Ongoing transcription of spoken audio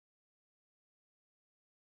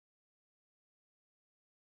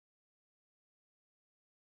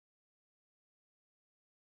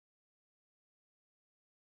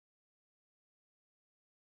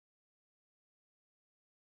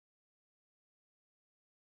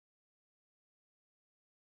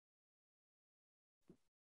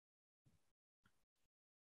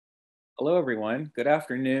Hello, everyone. Good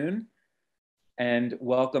afternoon, and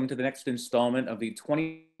welcome to the next installment of the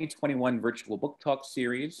 2021 Virtual Book Talk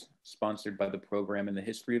series, sponsored by the Program in the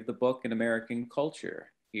History of the Book and American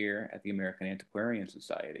Culture here at the American Antiquarian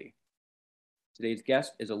Society. Today's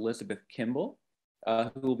guest is Elizabeth Kimball,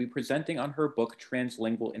 who will be presenting on her book,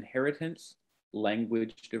 Translingual Inheritance,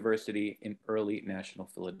 Language Diversity in Early National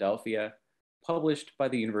Philadelphia, published by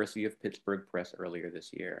the University of Pittsburgh Press earlier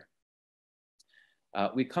this year.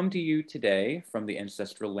 We come to you today from the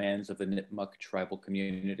ancestral lands of the Nipmuc tribal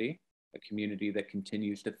community, a community that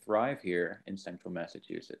continues to thrive here in central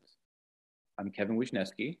Massachusetts. I'm Kevin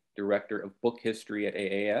Wisniewski, Director of Book History at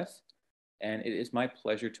AAS, and it is my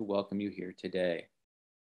pleasure to welcome you here today.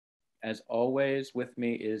 As always, with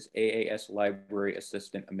me is AAS Library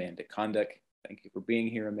Assistant Amanda Kondak. Thank you for being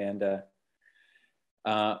here, Amanda.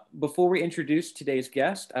 Before we introduce today's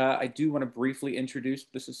guest, I do want to briefly introduce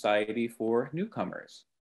the Society for Newcomers.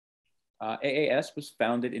 AAS was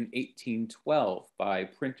founded in 1812 by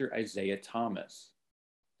printer Isaiah Thomas.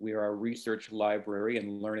 We are a research library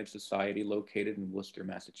and learned society located in Worcester,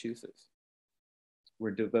 Massachusetts. We're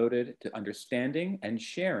devoted to understanding and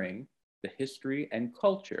sharing the history and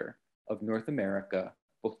culture of North America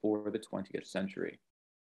before the 20th century.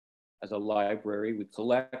 As a library, we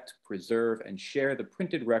collect, preserve, and share the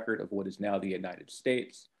printed record of what is now the United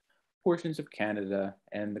States, portions of Canada,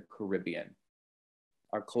 and the Caribbean.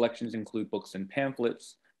 Our collections include books and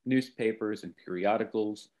pamphlets, newspapers and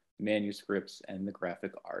periodicals, manuscripts, and the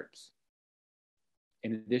graphic arts.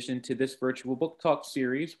 In addition to this virtual book talk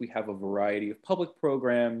series, we have a variety of public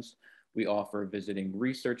programs. We offer visiting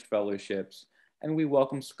research fellowships, and we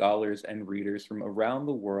welcome scholars and readers from around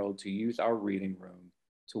the world to use our reading room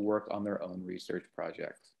to work on their own research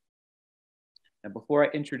projects. And before I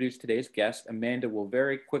introduce today's guest, Amanda will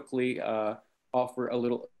very quickly offer a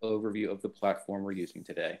little overview of the platform we're using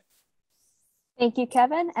today. Thank you,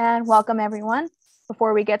 Kevin, and welcome everyone.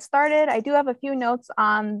 Before we get started, I do have a few notes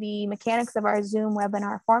on the mechanics of our Zoom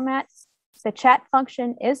webinar format. The chat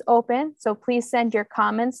function is open, so please send your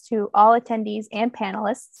comments to all attendees and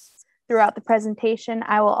panelists. Throughout the presentation,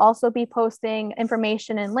 I will also be posting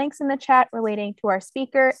information and links in the chat relating to our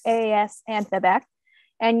speaker, AAS, and FIBAC,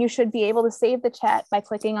 and you should be able to save the chat by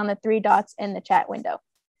clicking on the three dots in the chat window.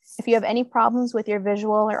 If you have any problems with your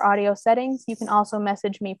visual or audio settings, you can also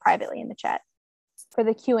message me privately in the chat. For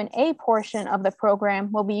the Q&A portion of the program,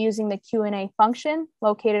 we'll be using the Q&A function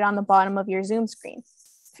located on the bottom of your Zoom screen.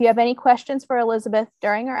 If you have any questions for Elizabeth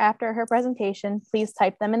during or after her presentation, please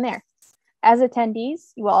type them in there. As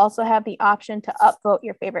attendees, you will also have the option to upvote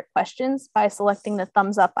your favorite questions by selecting the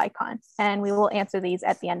thumbs up icon, and we will answer these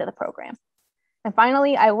at the end of the program. And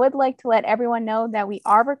finally, I would like to let everyone know that we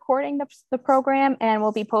are recording the program and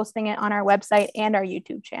we'll be posting it on our website and our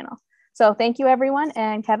YouTube channel. So thank you, everyone,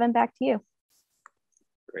 and Kevin, back to you.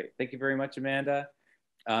 Great, thank you very much, Amanda.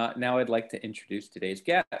 Now I'd like to introduce today's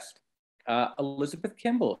guest. Elizabeth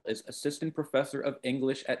Kimball is Assistant Professor of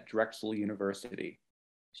English at Drexel University.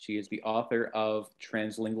 She is the author of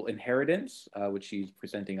Translingual Inheritance, which she's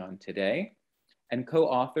presenting on today, and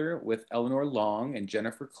co-author with Eleanor Long and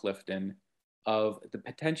Jennifer Clifton of The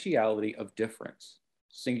Potentiality of Difference,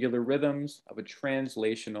 Singular Rhythms of a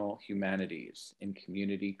Translational Humanities in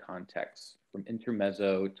Community Contexts from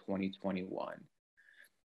Intermezzo 2021.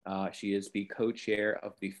 She is the co-chair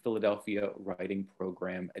of the Philadelphia Writing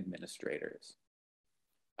Program Administrators.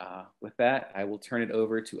 With that, I will turn it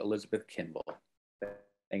over to Elizabeth Kimball.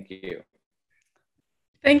 Thank you.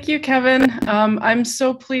 Thank you, Kevin. I'm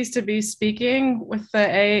so pleased to be speaking with the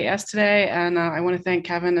AAS today, and I want to thank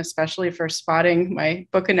Kevin especially for spotting my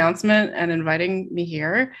book announcement and inviting me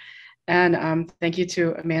here. And thank you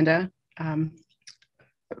to Amanda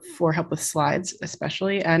for help with slides,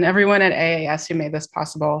 especially, and everyone at AAS who made this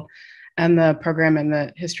possible, and the Program in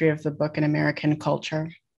the History of the Book and American Culture.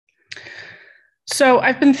 So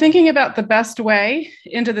I've been thinking about the best way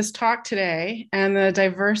into this talk today and the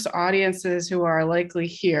diverse audiences who are likely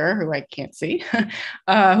here, who I can't see, who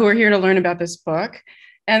are here to learn about this book.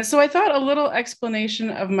 And so I thought a little explanation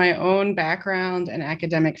of my own background and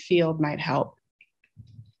academic field might help.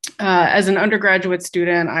 As an undergraduate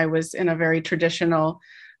student, I was in a very traditional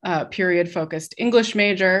period-focused English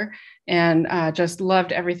major, and just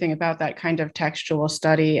loved everything about that kind of textual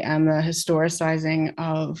study and the historicizing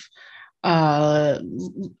of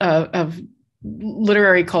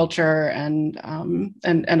literary culture and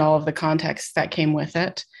all of the context that came with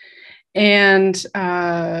it. And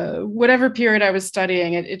whatever period I was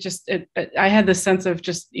studying, I had this sense of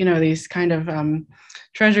just, these kind of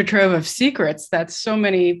treasure trove of secrets that so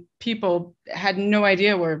many people had no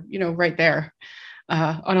idea were, right there.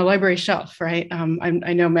 on a library shelf, right?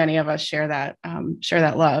 I know many of us share that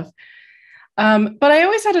love. But I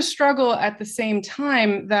always had a struggle at the same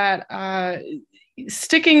time that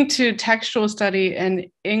sticking to textual study and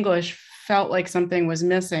English felt like something was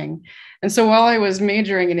missing. And so while I was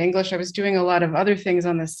majoring in English, I was doing a lot of other things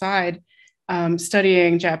on the side,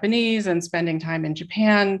 studying Japanese and spending time in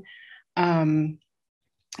Japan, and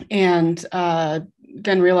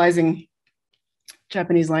then realizing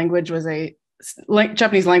Japanese language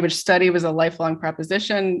study was a lifelong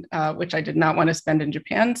proposition, which I did not want to spend in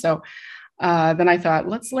Japan. So then I thought,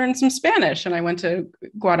 let's learn some Spanish. And I went to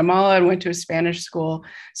Guatemala and went to a Spanish school.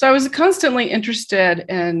 So I was constantly interested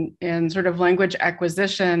in sort of language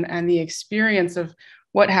acquisition and the experience of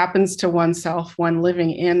what happens to oneself when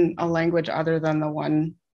living in a language other than the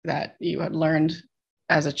one that you had learned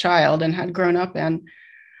as a child and had grown up in.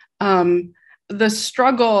 The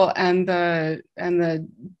struggle and the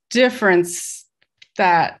difference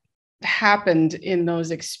that happened in those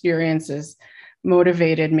experiences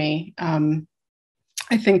motivated me,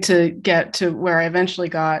 I think, to get to where I eventually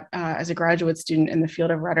got as a graduate student in the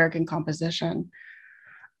field of rhetoric and composition.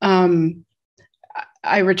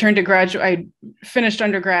 I returned to I finished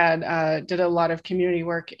undergrad, did a lot of community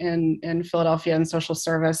work in Philadelphia and social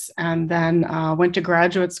service, and then went to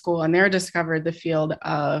graduate school, and there discovered the field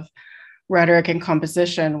of rhetoric and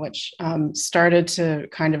composition, which started to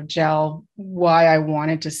kind of gel why I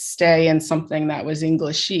wanted to stay in something that was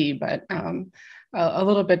Englishy, but a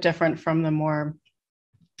little bit different from the more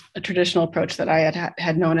traditional approach that I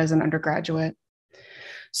had known as an undergraduate.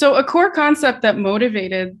 So a core concept that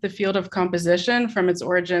motivated the field of composition from its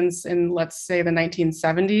origins in, let's say, the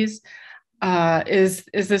 1970s is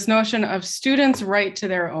this notion of students' right to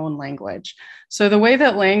their own language. So the way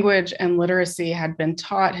that language and literacy had been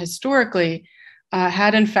taught historically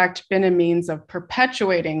had in fact been a means of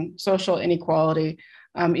perpetuating social inequality,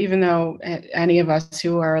 even though any of us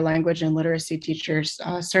who are language and literacy teachers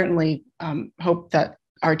certainly hope that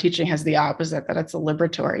our teaching has the opposite, that it's a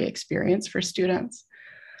liberatory experience for students.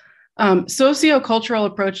 Sociocultural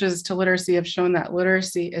approaches to literacy have shown that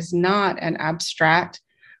literacy is not an abstract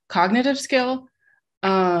cognitive skill,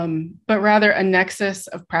 but rather a nexus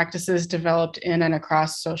of practices developed in and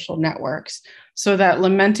across social networks, so that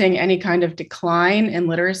lamenting any kind of decline in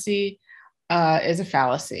literacy is a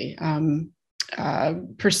fallacy.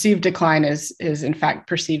 Perceived decline is in fact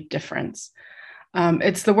perceived difference.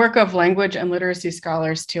 It's the work of language and literacy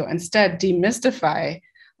scholars to instead demystify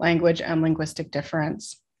language and linguistic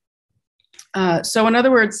difference. So in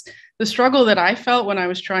other words, the struggle that I felt when I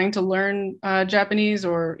was trying to learn Japanese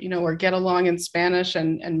or get along in Spanish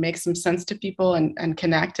and make some sense to people and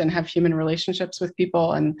connect and have human relationships with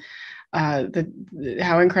people, and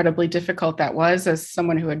how incredibly difficult that was as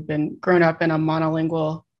someone who had been grown up in a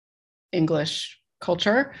monolingual English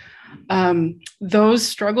culture. Those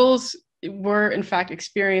struggles were in fact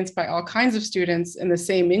experienced by all kinds of students in the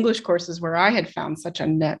same English courses where I had found such a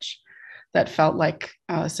niche that felt like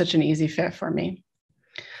such an easy fit for me.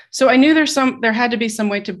 So I knew there had to be some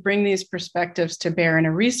way to bring these perspectives to bear in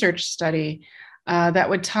a research study that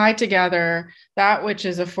would tie together that which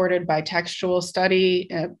is afforded by textual study,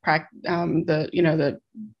 the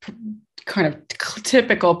kind of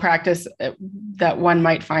typical practice that one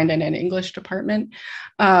might find in an English department,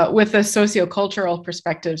 with the sociocultural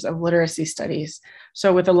perspectives of literacy studies.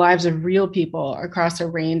 So with the lives of real people across a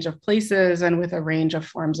range of places and with a range of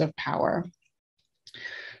forms of power.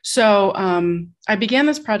 So I began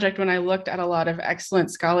this project when I looked at a lot of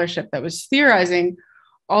excellent scholarship that was theorizing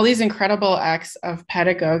all these incredible acts of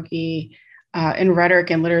pedagogy in rhetoric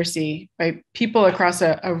and literacy by people across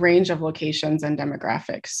a range of locations and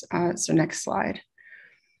demographics. So next slide.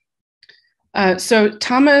 So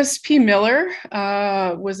Thomas P. Miller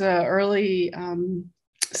was an early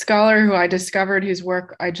scholar who I discovered, whose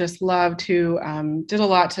work I just loved, who did a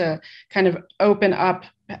lot to kind of open up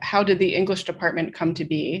how did the English department come to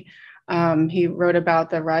be. He wrote about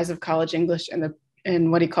the rise of college English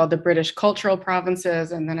in what he called the British cultural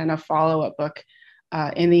provinces, and then in a follow-up book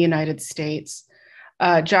in the United States.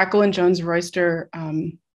 Jacqueline Jones Royster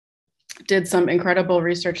did some incredible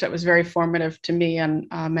research that was very formative to me and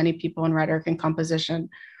many people in rhetoric and composition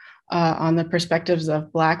on the perspectives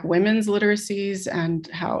of Black women's literacies and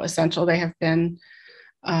how essential they have been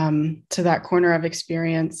to that corner of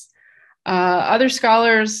experience. Other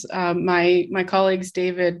scholars, my colleagues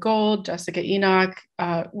David Gold, Jessica Enoch,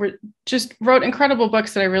 wrote incredible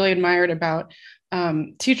books that I really admired about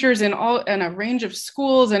teachers in a range of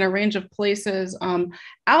schools and a range of places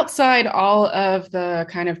outside all of the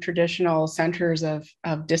kind of traditional centers of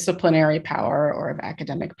disciplinary power or of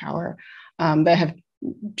academic power that have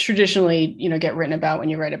traditionally, get written about when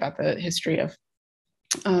you write about the history of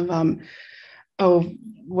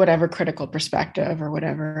whatever critical perspective or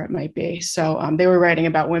whatever it might be. So they were writing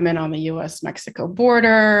about women on the US-Mexico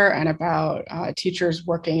border and about teachers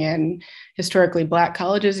working in historically Black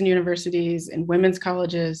colleges and universities, in women's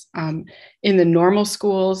colleges, in the normal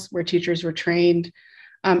schools where teachers were trained.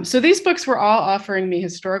 So these books were all offering me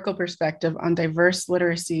historical perspective on diverse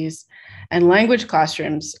literacies and language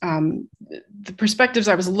classrooms, the perspectives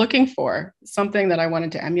I was looking for, something that I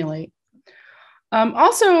wanted to emulate.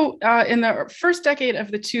 Also, in the first decade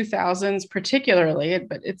of the 2000s, particularly,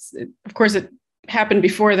 but of course, it happened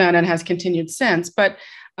before then and has continued since. But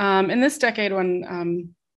in this decade,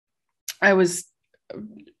 when I was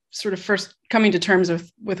sort of first coming to terms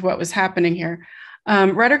with what was happening here,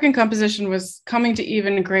 rhetoric and composition was coming to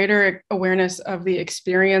even greater awareness of the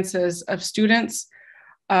experiences of students,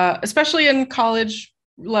 especially in college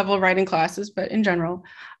level writing classes, but in general,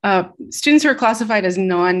 students who are classified as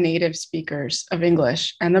non-native speakers of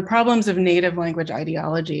English and the problems of native language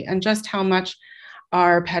ideology and just how much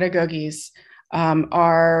our pedagogies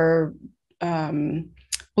are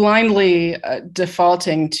blindly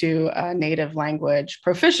defaulting to native language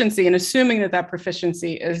proficiency and assuming that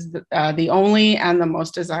proficiency is the only and the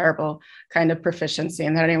most desirable kind of proficiency,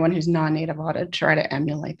 and that anyone who's non-native ought to try to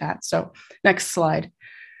emulate that. So next slide.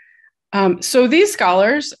 So these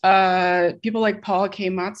scholars, people like Paul K.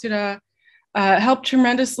 Matsuda, helped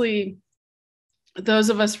tremendously those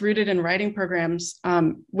of us rooted in writing programs,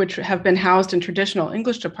 which have been housed in traditional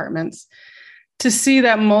English departments, to see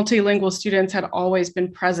that multilingual students had always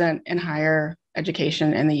been present in higher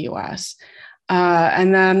education in the US.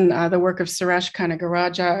 And then the work of Suresh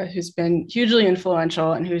Kanagaraja, who's been hugely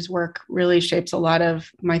influential and whose work really shapes a lot of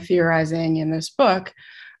my theorizing in this book.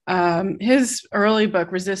 His early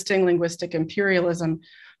book, Resisting Linguistic Imperialism,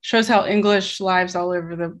 shows how English lives all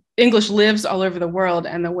over the world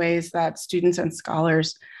and the ways that students and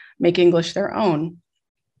scholars make English their own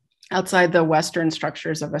outside the Western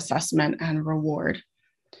structures of assessment and reward.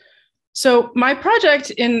 So my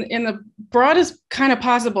project, in the broadest kind of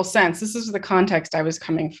possible sense, this is the context I was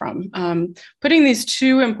coming from, putting these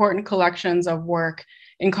two important collections of work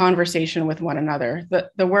in conversation with one another.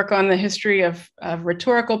 The work on the history of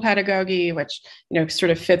rhetorical pedagogy, which sort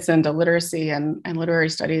of fits into literacy and literary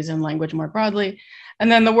studies and language more broadly, and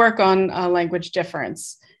then the work on language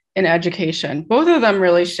difference in education. Both of them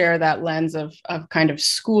really share that lens of kind of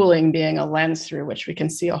schooling being a lens through which we can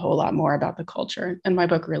see a whole lot more about the culture, and my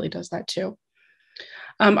book really does that too.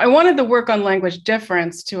 I wanted the work on language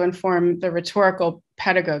difference to inform the rhetorical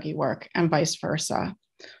pedagogy work and vice versa.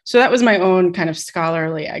 So that was my own kind of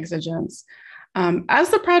scholarly exigence. As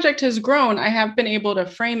the project has grown, I have been able to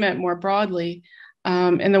frame it more broadly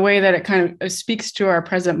in the way that it kind of speaks to our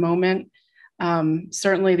present moment.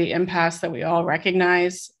 Certainly the impasse that we all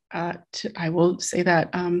recognize, I will say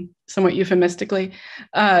that somewhat euphemistically,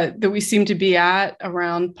 that we seem to be at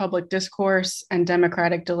around public discourse and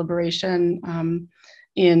democratic deliberation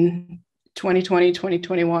in 2020,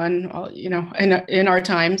 2021, in our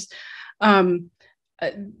times.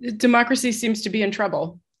 Democracy seems to be in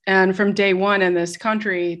trouble. And from day one in this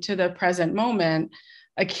country to the present moment,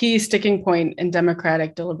 a key sticking point in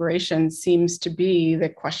democratic deliberation seems to be the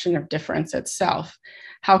question of difference itself.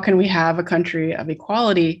 How can we have a country of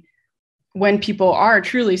equality when people are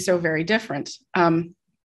truly so very different?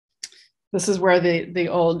 This is where the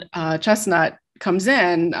old chestnut comes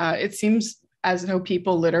in. It seems as though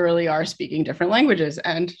people literally are speaking different languages,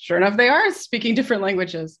 and sure enough, they are speaking different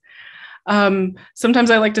languages.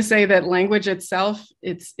 Sometimes I like to say that language itself,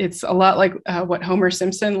 it's a lot like what Homer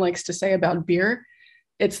Simpson likes to say about beer.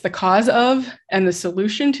 It's the cause of and the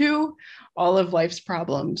solution to all of life's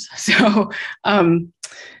problems. So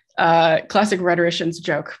classic rhetorician's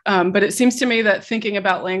joke. But it seems to me that thinking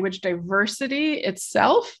about language diversity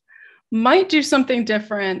itself might do something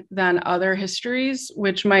different than other histories,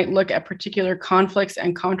 which might look at particular conflicts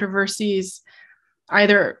and controversies,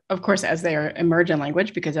 either, of course, as they emerge in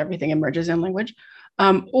language, because everything emerges in language,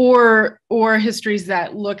 or histories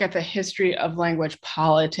that look at the history of language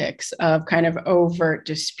politics, of kind of overt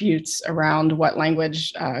disputes around what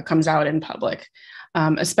language comes out in public,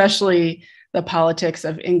 especially the politics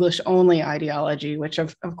of English-only ideology, which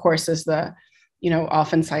of course is the,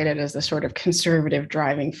 often cited as the sort of conservative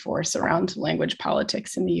driving force around language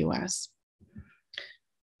politics in the US.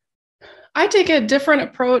 I take a different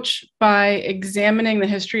approach by examining the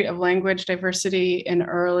history of language diversity in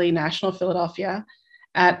early national Philadelphia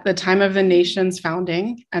at the time of the nation's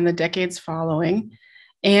founding and the decades following.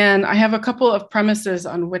 And I have a couple of premises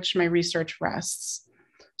on which my research rests.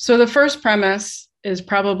 So the first premise is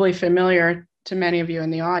probably familiar to many of you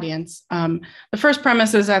in the audience. The first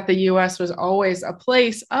premise is that the US was always a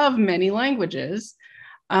place of many languages,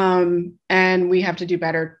 and we have to do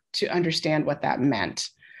better to understand what that meant.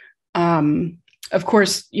 Of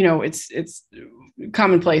course, it's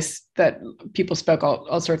commonplace that people spoke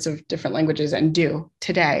all sorts of different languages and do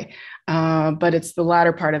today, but it's the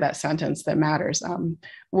latter part of that sentence that matters.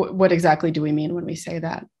 What exactly do we mean when we say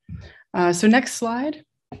that? So next slide.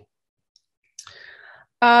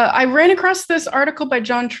 I ran across this article by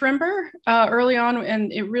John Trimber early on,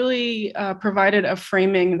 and it really provided a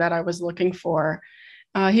framing that I was looking for.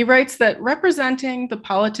 He writes that representing the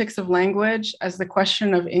politics of language as the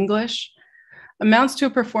question of English amounts to a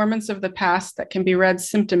performance of the past that can be read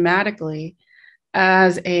symptomatically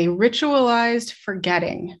as a ritualized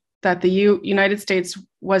forgetting that the United States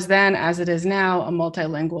was then, as it is now, a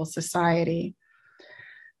multilingual society.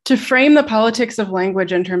 To frame the politics of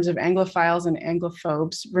language in terms of Anglophiles and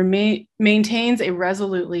Anglophobes maintains a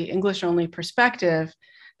resolutely English-only perspective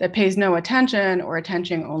that pays no attention or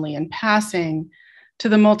attention only in passing to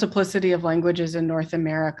the multiplicity of languages in North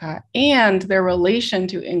America and their relation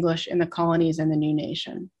to English in the colonies and the new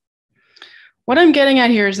nation. What I'm getting at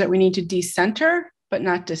here is that we need to decenter, but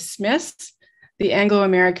not dismiss, the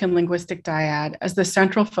Anglo-American linguistic dyad as the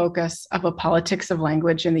central focus of a politics of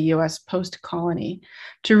language in the US post-colony,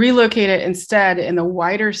 to relocate it instead in the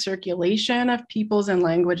wider circulation of peoples and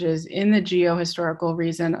languages in the geohistorical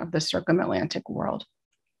region of the circumatlantic world.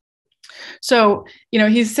 So,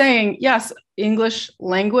 he's saying, yes, English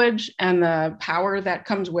language and the power that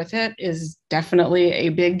comes with it is definitely a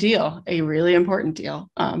big deal, a really important deal.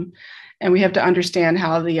 And we have to understand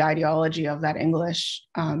how the ideology of that English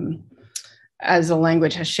as a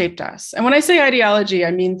language has shaped us. And when I say ideology,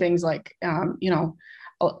 I mean things like,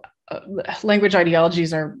 language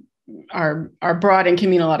ideologies are broad and can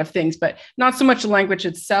mean a lot of things, but not so much the language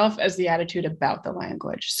itself as the attitude about the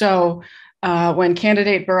language. So when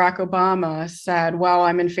candidate Barack Obama said, well,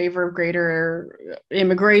 I'm in favor of greater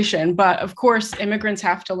immigration, but of course immigrants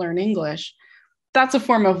have to learn English, that's a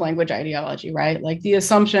form of language ideology, right? Like the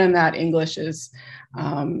assumption that English is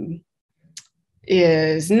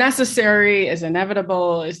necessary, is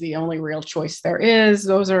inevitable, is the only real choice there is.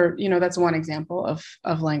 Those are, that's one example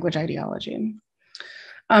of language ideology.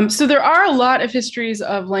 So there are a lot of histories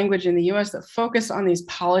of language in the US that focus on these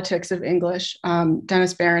politics of English.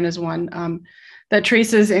 Dennis Barron is one that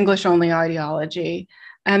traces English-only ideology.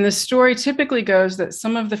 And the story typically goes that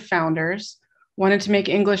some of the founders wanted to make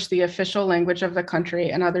English the official language of the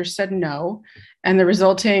country, and others said no. And the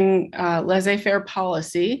resulting laissez-faire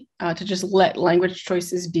policy to just let language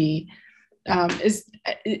choices be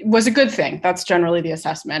was a good thing. That's generally the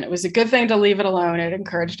assessment. It was a good thing to leave it alone. It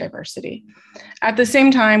encouraged diversity. At the same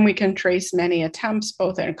time, we can trace many attempts,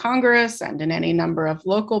 both in Congress and in any number of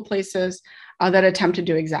local places, that attempt to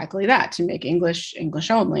do exactly that, to make English English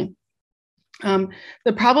only.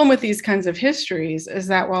 The problem with these kinds of histories is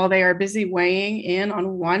that while they are busy weighing in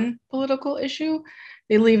on one political issue,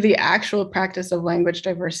 they leave the actual practice of language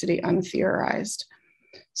diversity untheorized.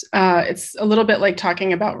 It's a little bit like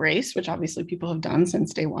talking about race, which obviously people have done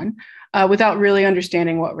since day one, without really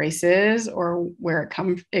understanding what race is or where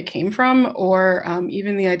it came from, or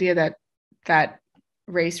even the idea that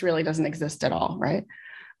race really doesn't exist at all, right?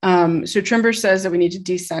 So Trimber says that we need to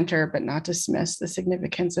decenter but not dismiss the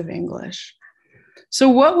significance of English. So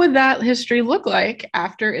what would that history look like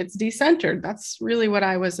after it's decentered? That's really what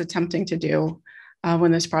I was attempting to do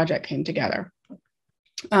when this project came together.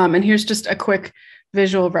 And here's just a quick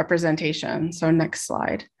visual representation. So next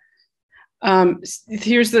slide.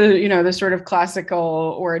 Here's the sort of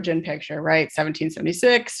classical origin picture, right?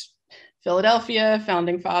 1776, Philadelphia,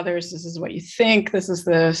 founding fathers. This is what you think. This is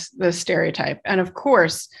the stereotype. And of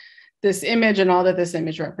course, this image and all that this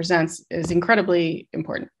image represents is incredibly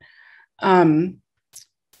important.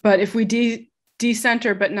 But if we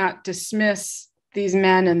decenter but not dismiss these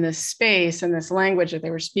men in this space and this language that they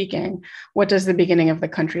were speaking, what does the beginning of the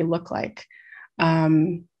country look like?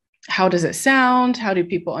 How does it sound? How do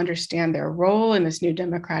people understand their role in this new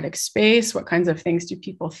democratic space? What kinds of things do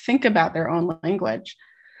people think about their own language?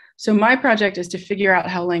 So my project is to figure out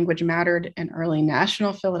how language mattered in early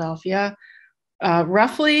national Philadelphia,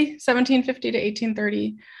 roughly 1750 to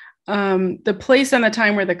 1830. The place and the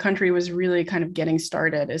time where the country was really kind of getting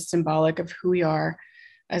started is symbolic of who we are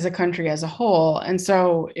as a country as a whole. And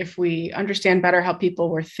so if we understand better how people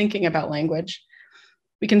were thinking about language,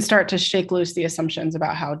 we can start to shake loose the assumptions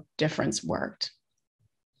about how difference worked.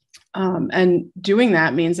 And doing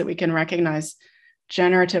that means that we can recognize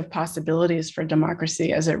generative possibilities for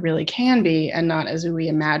democracy as it really can be, and not as we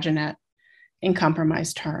imagine it in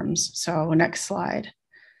compromised terms. So next slide.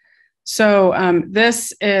 So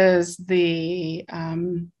this is the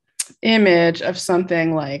image of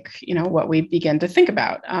something like, what we begin to think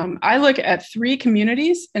about. I look at 3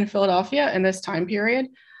 communities in Philadelphia in this time period.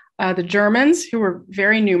 The Germans, who were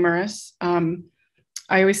very numerous. I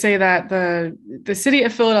always say that the city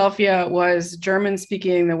of Philadelphia was German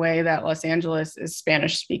speaking the way that Los Angeles is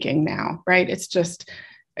Spanish speaking now, right?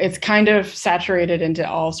 It's kind of saturated into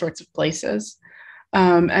all sorts of places.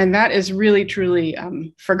 And that is really, truly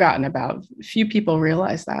forgotten about. Few people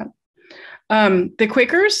realize that. The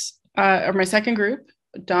Quakers are my second group,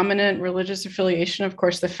 dominant religious affiliation, of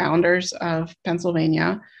course, the founders of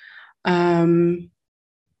Pennsylvania. And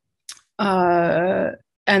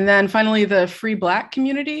then finally, the Free Black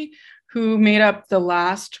community, who made up the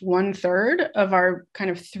last 1/3 of our kind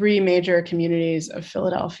of 3 major communities of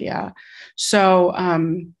Philadelphia. So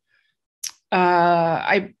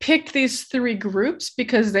I picked these 3 groups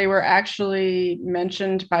because they were actually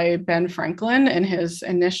mentioned by Ben Franklin in his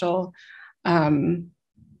initial kind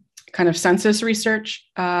of census research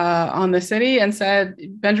on the city, and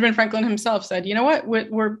Benjamin Franklin himself said, you know what,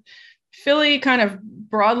 we're Philly kind of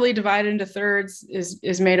broadly divided into thirds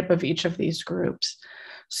is made up of each of these groups.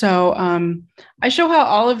 So I show how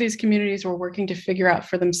all of these communities were working to figure out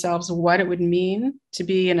for themselves what it would mean to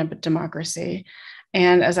be in a democracy.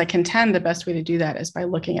 And as I contend, the best way to do that is by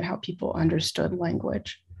looking at how people understood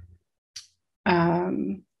language.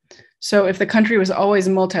 So if the country was always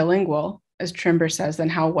multilingual, as Trimber says, then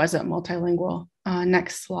how was it multilingual?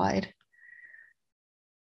 Next slide.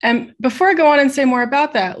 And before I go on and say more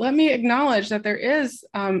about that, let me acknowledge that there is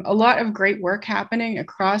a lot of great work happening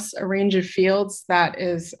across a range of fields that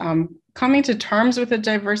is coming to terms with the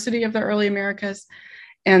diversity of the early Americas,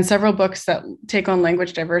 and several books that take on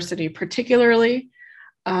language diversity particularly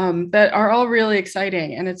that are all really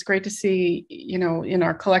exciting. And it's great to see, in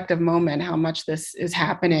our collective moment, how much this is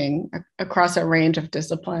happening across a range of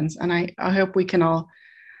disciplines. And I hope we can all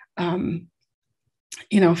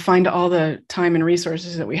find all the time and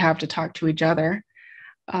resources that we have to talk to each other,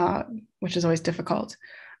 which is always difficult.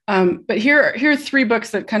 But here are 3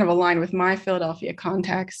 books that kind of align with my Philadelphia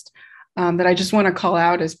context that I just want to call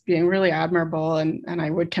out as being really admirable, and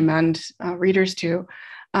I would commend readers to.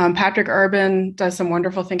 Patrick Urban does some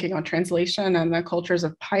wonderful thinking on translation and the cultures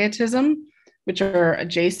of pietism, which are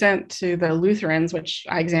adjacent to the Lutherans, which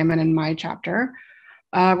I examine in my chapter.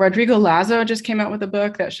 Rodrigo Lazo just came out with a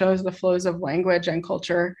book that shows the flows of language and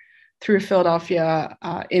culture through Philadelphia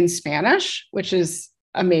in Spanish, which is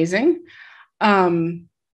amazing. I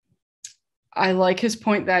like his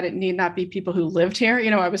point that it need not be people who lived here.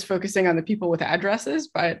 I was focusing on the people with addresses,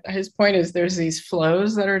 but his point is there's these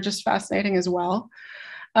flows that are just fascinating as well.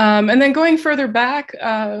 And then going further back,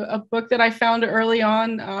 a book that I found early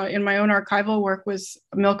on in my own archival work was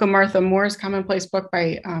Milka Martha Moore's Commonplace book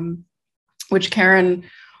by which Karen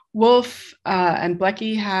Wolf and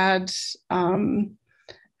Blecky had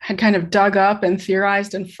kind of dug up and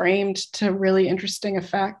theorized and framed to really interesting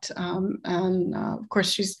effect. And of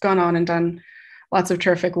course, she's gone on and done lots of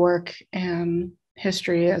terrific work in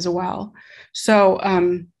history as well. So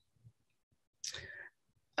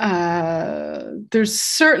there's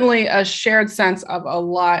certainly a shared sense of a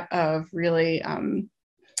lot of really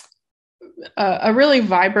a really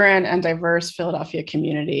vibrant and diverse Philadelphia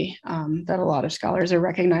community that a lot of scholars are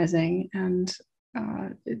recognizing, and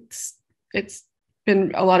it's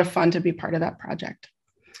been a lot of fun to be part of that project.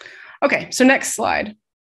 Okay, so next slide.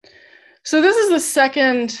 So this is the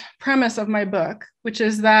second premise of my book, which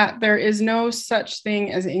is that there is no such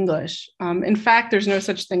thing as English. In fact, there's no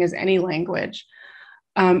such thing as any language.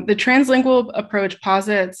 The translingual approach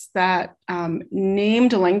posits that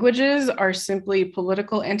named languages are simply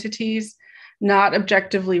political entities, not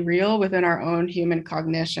objectively real within our own human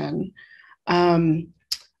cognition.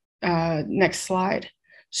 Next slide.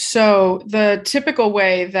 So the typical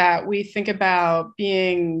way that we think about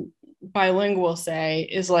being bilingual, say,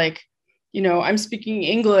 is like, I'm speaking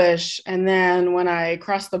English, and then when I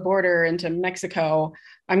cross the border into Mexico,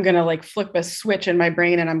 I'm going to like flip a switch in my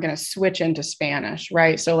brain and I'm going to switch into Spanish,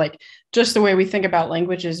 right? So like just the way we think about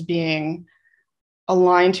languages being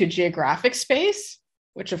aligned to geographic space,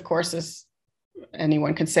 which of course is,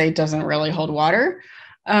 anyone could say, doesn't really hold water.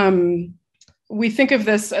 We think of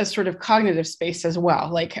this as sort of cognitive space as well.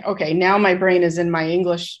 Like, okay, now my brain is in my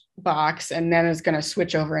English box and then it's going to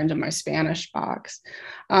switch over into my Spanish box.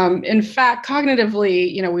 In fact,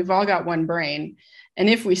 cognitively, we've all got one brain. And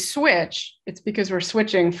if we switch, it's because we're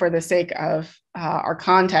switching for the sake of our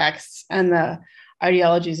contexts and the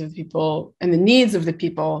ideologies of people and the needs of the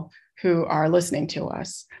people who are listening to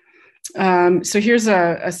us. So here's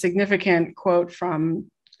a significant quote from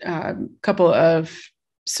a couple of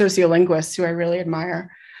sociolinguists who I really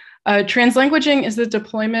admire. Translanguaging is the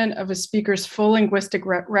deployment of a speaker's full linguistic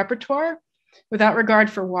repertoire without regard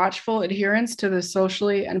for watchful adherence to the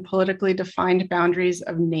socially and politically defined boundaries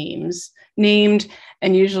of named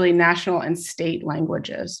and usually national and state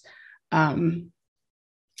languages,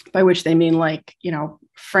 by which they mean, like, you know,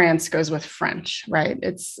 France goes with French, right?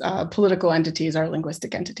 It's political entities are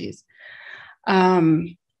linguistic entities.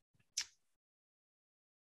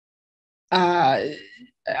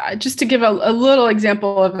 Just to give a little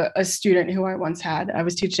example of a student who I once had, I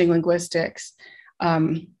was teaching linguistics.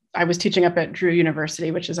 I was teaching up at Drew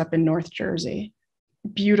University, which is up in North Jersey.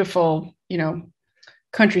 Beautiful, you know,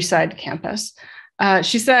 countryside campus.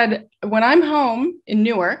 She said, when I'm home in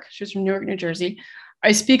Newark, she was from Newark, New Jersey,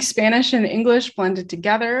 I speak Spanish and English blended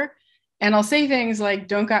together. And I'll say things like,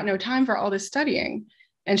 don't got no time for all this studying.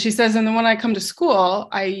 And she says, and then when I come to school,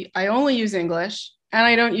 I only use English and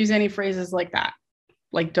I don't use any phrases like that,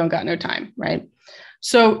 like don't got no time, right?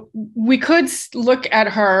 So we could look at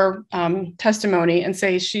her testimony and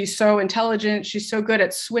say she's so intelligent, she's so good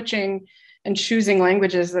at switching and choosing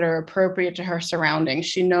languages that are appropriate to her surroundings.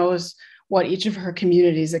 She knows what each of her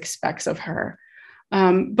communities expects of her.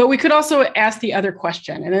 But we could also ask the other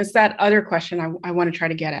question, and it's that other question I want to try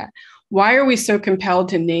to get at. Why are we so compelled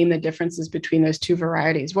to name the differences between those two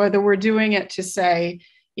varieties? Whether we're doing it to say,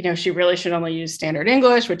 you know, she really should only use standard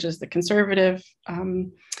English, which is the conservative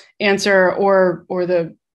answer, or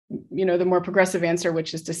the, you know, the more progressive answer,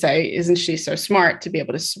 which is to say, isn't she so smart to be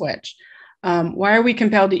able to switch? Why are we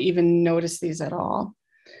compelled to even notice these at all?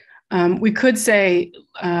 We could say,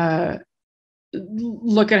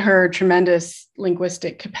 look at her tremendous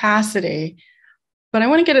linguistic capacity, but I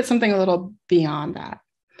want to get at something a little beyond that.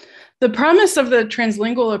 The promise of the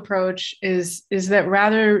translingual approach is that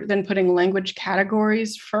rather than putting language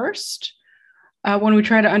categories first, when we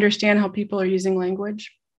try to understand how people are using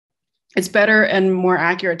language, it's better and more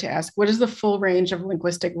accurate to ask, what is the full range of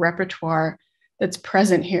linguistic repertoire that's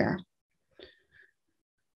present here?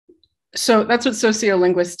 So that's what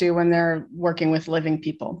sociolinguists do when they're working with living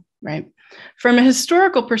people, right? From a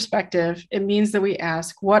historical perspective, it means that we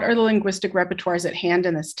ask, what are the linguistic repertoires at hand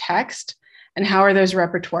in this text? And how are those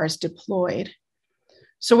repertoires deployed?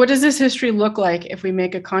 So what does this history look like if we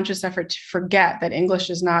make a conscious effort to forget that English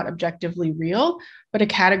is not objectively real, but a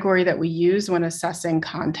category that we use when assessing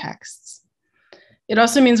contexts? It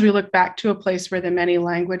also means we look back to a place where the many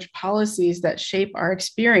language policies that shape our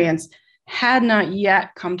experience had not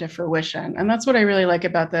yet come to fruition. And that's what I really like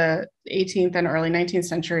about the 18th and early 19th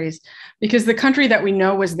centuries, because the country that we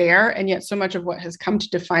know was there, and yet so much of what has come to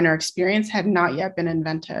define our experience had not yet been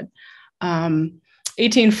invented.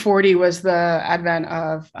 1840 was the advent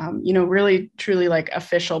of, you know, really truly like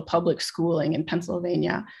official public schooling in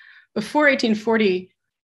Pennsylvania. Before 1840,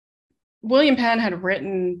 William Penn had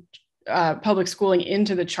written public schooling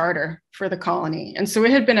into the charter for the colony. And so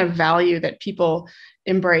it had been a value that people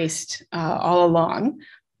embraced all along.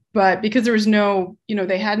 But because there was no, you know,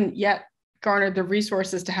 they hadn't yet garnered the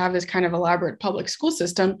resources to have this kind of elaborate public school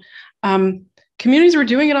system, communities were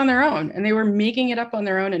doing it on their own, and they were making it up on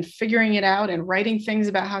their own and figuring it out and writing things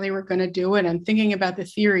about how they were going to do it and thinking about the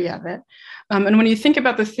theory of it. And when you think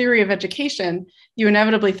about the theory of education, you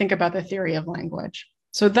inevitably think about the theory of language.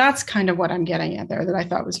 So that's kind of what I'm getting at there that I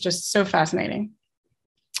thought was just so fascinating.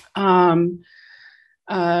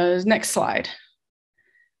 Next slide.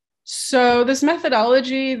 So this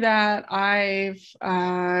methodology that I've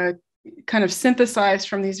kind of synthesized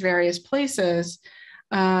from these various places,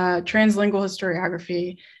 translingual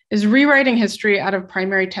historiography, is rewriting history out of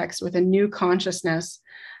primary text with a new consciousness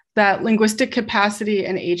that linguistic capacity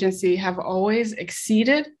and agency have always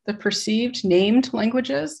exceeded the perceived named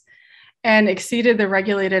languages and exceeded the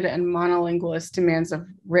regulated and monolingualist demands of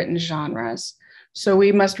written genres. So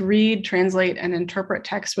we must read, translate, and interpret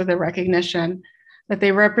texts with a recognition that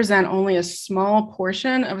they represent only a small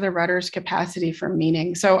portion of the writer's capacity for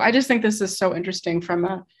meaning. So I just think this is so interesting from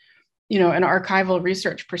a, you know, an archival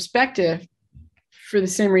research perspective, for the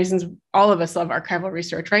same reasons all of us love archival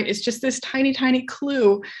research, right? It's just this tiny, tiny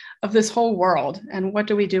clue of this whole world. And what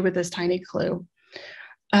do we do with this tiny clue?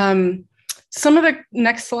 Some of the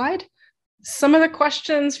next slide, some of the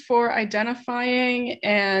questions for identifying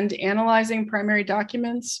and analyzing primary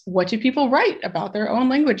documents. What do people write about their own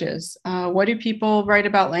languages? What do people write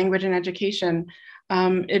about language and education?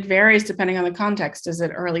 It varies depending on the context. Is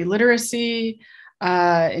it early literacy?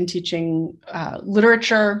 In teaching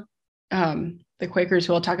literature? The Quakers,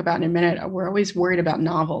 who I'll talk about in a minute, were always worried about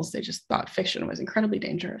novels. They just thought fiction was incredibly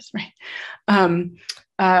dangerous, right?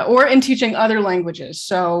 Or in teaching other languages.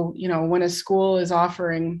 So, you know, when a school is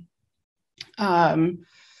offering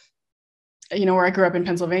where I grew up in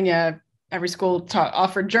Pennsylvania, every school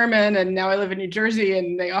offered German, and now I live in New Jersey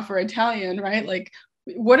and they offer Italian, right? Like,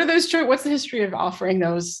 what are those? What's the history of offering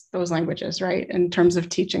those languages, right? In terms of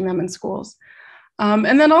teaching them in schools.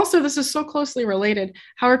 And then also, this is so closely related.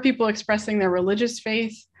 How are people expressing their religious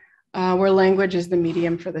faith, where language is the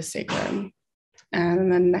medium for the sacred?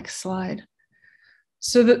 And then next slide.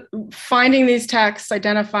 So finding these texts,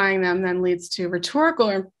 identifying them, then leads to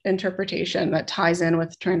rhetorical interpretation that ties in with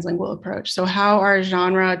the translingual approach. So how are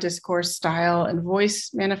genre, discourse, style, and voice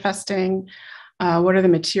manifesting? What are the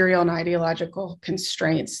material and ideological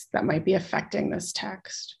constraints that might be affecting this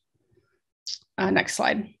text? Next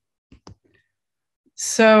slide.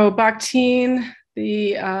 So Bakhtin,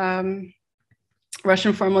 the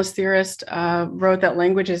Russian formalist theorist, wrote that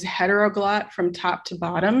language is heteroglot from top to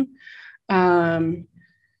bottom.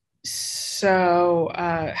 So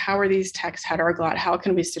how are these texts heteroglot? How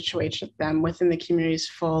can we situate them within the community's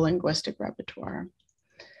full linguistic repertoire?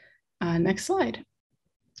 Next slide.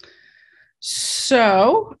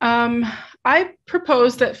 So I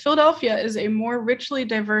propose that Philadelphia is a more richly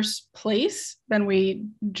diverse place than we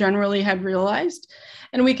generally had realized.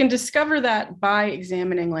 And we can discover that by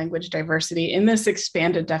examining language diversity in this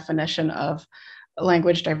expanded definition of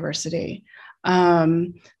language diversity.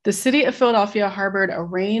 The city of Philadelphia harbored a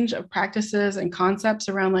range of practices and concepts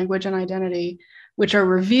around language and identity, which are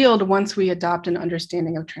revealed once we adopt an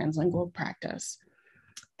understanding of translingual practice.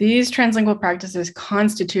 These translingual practices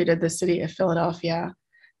constituted the city of Philadelphia.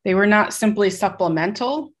 They were not simply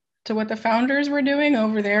supplemental to what the founders were doing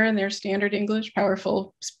over there in their standard English,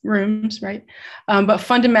 powerful rooms, right? But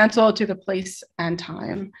fundamental to the place and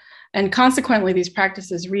time. And consequently, these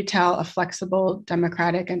practices retell a flexible,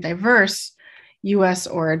 democratic, and diverse US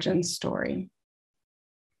origin story.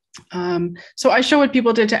 So I show what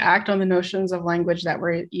people did to act on the notions of language that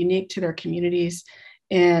were unique to their communities.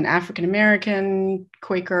 In African American,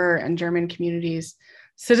 Quaker, and German communities,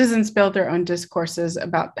 citizens built their own discourses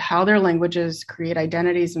about how their languages create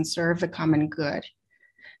identities and serve the common good.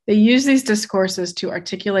 They use these discourses to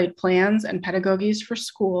articulate plans and pedagogies for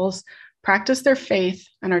schools, practice their faith,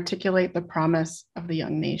 and articulate the promise of the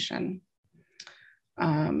young nation.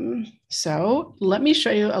 So let me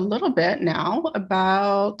show you a little bit now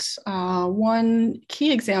about one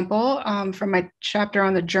key example from my chapter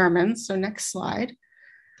on the Germans. So next slide.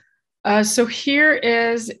 So here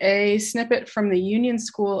is a snippet from the Union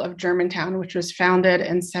School of Germantown, which was founded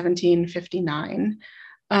in 1759.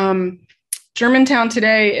 Germantown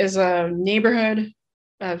today is a neighborhood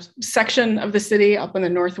section of the city up on the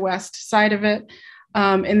northwest side of it.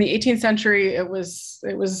 In the 18th century, it was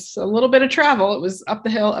a little bit of travel. It was up the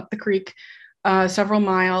hill, up the creek, several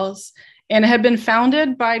miles. And it had been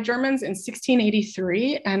founded by Germans in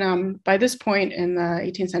 1683. And by this point in the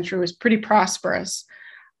 18th century, it was pretty prosperous.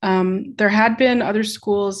 There had been other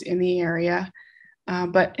schools in the area,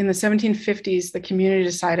 but in the 1750s, the community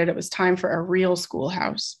decided it was time for a real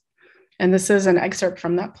schoolhouse. And this is an excerpt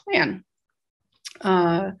from that plan.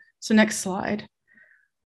 So next slide.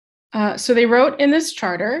 So they wrote in this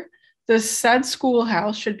charter, the said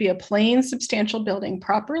schoolhouse should be a plain, substantial building,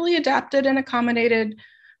 properly adapted and accommodated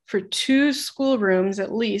for 2 schoolrooms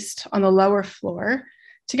at least on the lower floor,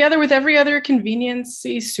 together with every other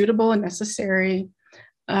conveniency suitable and necessary.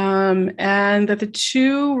 And that the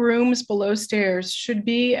 2 rooms below stairs should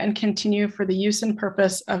be and continue for the use and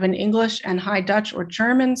purpose of an English and High Dutch or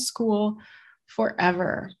German school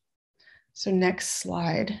forever. So next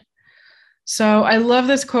slide. So I love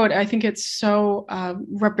this quote. I think it's so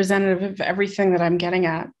representative of everything that I'm getting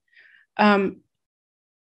at.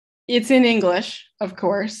 It's in English, of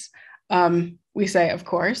course. We say, of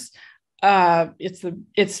course. It's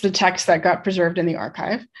the text that got preserved in the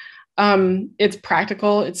archive. It's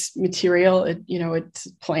practical, it's material, it's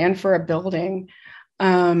planned for a building.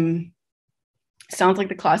 Sounds like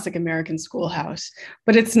the classic American schoolhouse,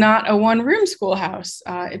 but it's not a 1-room schoolhouse.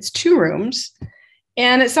 It's 2 rooms.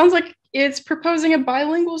 And it sounds like it's proposing a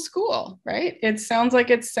bilingual school, right? It sounds like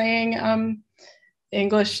it's saying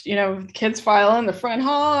English, kids file in the front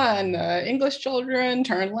hall and English children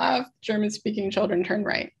turn left, German-speaking children turn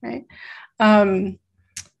right, right?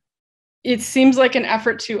 It seems like an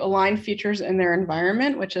effort to align features in their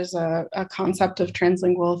environment, which is a concept of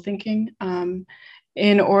translingual thinking,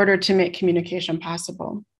 in order to make communication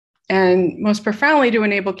possible. And most profoundly, to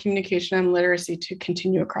enable communication and literacy to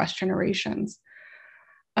continue across generations.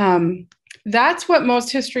 That's what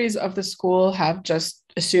most histories of the school have just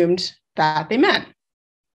assumed that they meant.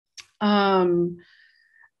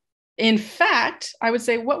 In fact, I would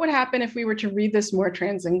say, what would happen if we were to read this more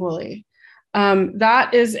translingually?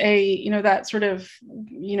 That is that sort of,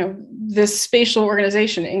 this spatial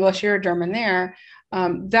organization, English here, German there,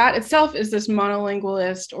 that itself is this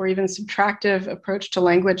monolingualist or even subtractive approach to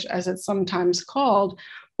language, as it's sometimes called.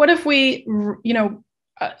 What if we,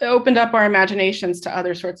 opened up our imaginations to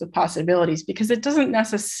other sorts of possibilities? Because it doesn't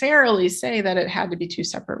necessarily say that it had to be two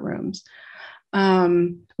separate rooms.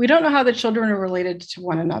 We don't know how the children are related to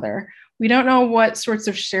one another. We don't know what sorts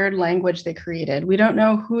of shared language they created. We don't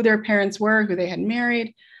know who their parents were, who they had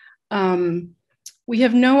married. We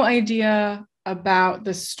have no idea about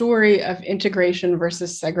the story of integration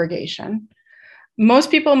versus segregation.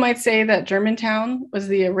 Most people might say that Germantown was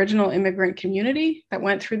the original immigrant community that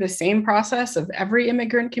went through the same process of every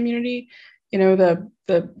immigrant community.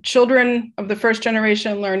 The children of the first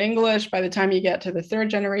generation learn English. By the time you get to the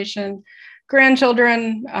third generation,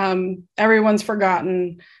 grandchildren, everyone's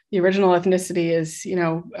forgotten. The original ethnicity is,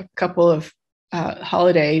 a couple of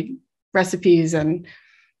holiday recipes and,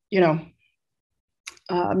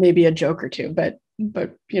 maybe a joke or two, but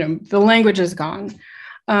the language is gone.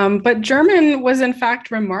 But German was in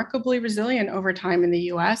fact remarkably resilient over time in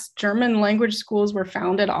the US. German language schools were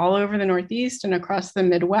founded all over the Northeast and across the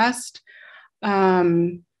Midwest.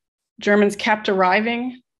 Germans kept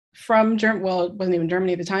arriving from Germany. Well, it wasn't even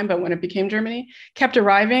Germany at the time, but when it became Germany, kept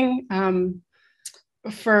arriving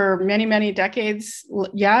for many, many decades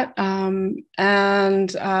yet. And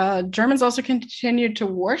Germans also continued to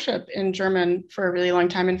worship in German for a really long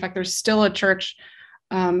time. In fact, there's still a church,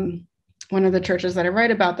 one of the churches that I write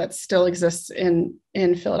about, that still exists in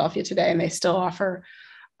Philadelphia today, and they still offer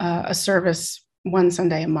a service one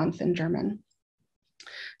Sunday a month in German.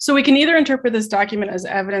 So we can either interpret this document as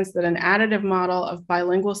evidence that an additive model of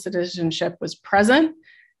bilingual citizenship was present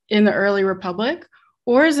in the early Republic,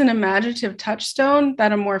 or as an imaginative touchstone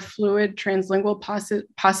that a more fluid translingual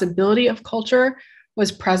possibility of culture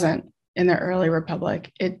was present in the early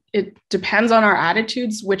Republic. It depends on our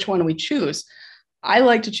attitudes which one we choose. I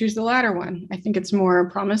like to choose the latter one. I think it's more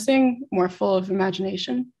promising, more full of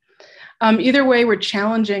imagination. Either way, we're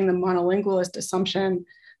challenging the monolingualist assumption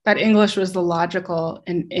that English was the logical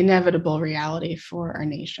and inevitable reality for our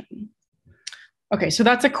nation. Okay, so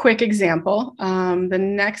that's a quick example. The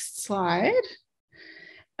next slide.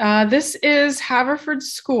 This is Haverford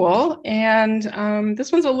School, and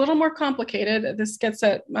this one's a little more complicated. This gets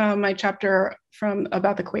at my chapter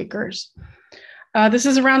about the Quakers. This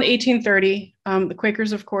is around 1830. The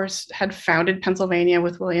Quakers, of course, had founded Pennsylvania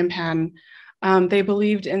with William Penn. They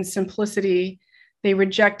believed in simplicity. They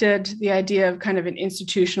rejected the idea of kind of an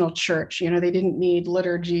institutional church. They didn't need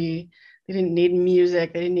liturgy. They didn't need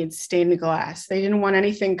music. They didn't need stained glass. They didn't want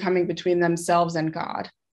anything coming between themselves and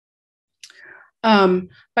God. By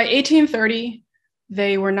 1830,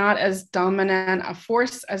 they were not as dominant a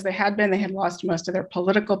force as they had been. They had lost most of their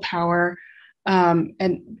political power.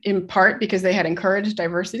 And in part because they had encouraged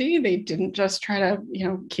diversity. They didn't just try to,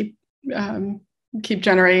 keep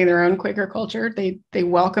generating their own Quaker culture. They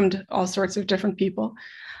welcomed all sorts of different people.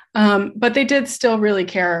 But they did still really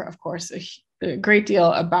care, of course, a great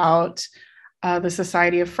deal about the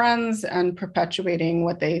Society of Friends and perpetuating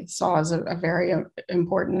what they saw as a very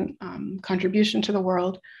important contribution to the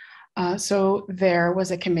world. So there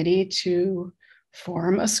was a committee to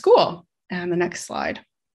form a school. And the next slide.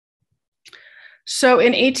 So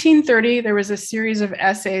in 1830, there was a series of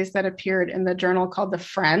essays that appeared in the journal called The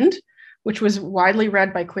Friend, which was widely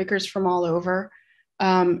read by Quakers from all over.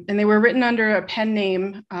 And they were written under a pen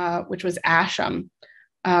name, which was Ascham.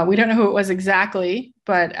 We don't know who it was exactly,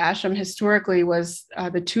 but Ascham historically was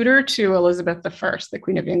the tutor to Elizabeth I, the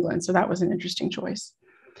Queen of England. So that was an interesting choice.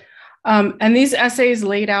 And these essays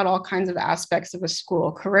laid out all kinds of aspects of a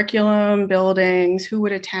school: curriculum, buildings, who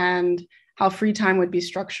would attend, how free time would be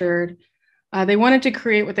structured. They wanted to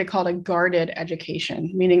create what they called a guarded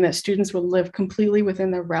education, meaning that students would live completely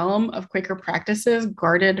within the realm of Quaker practices,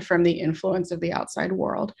 guarded from the influence of the outside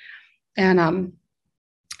world. And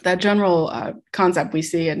that general concept we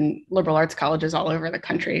see in liberal arts colleges all over the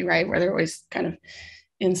country, right, where they're always kind of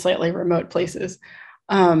in slightly remote places.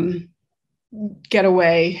 Get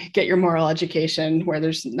away, get your moral education where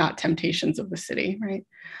there's not temptations of the city, right?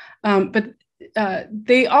 But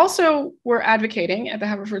they also were advocating at the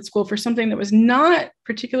Haverford School for something that was not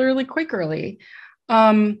particularly Quakerly.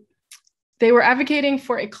 They were advocating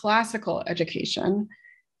for a classical education.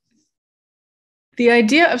 The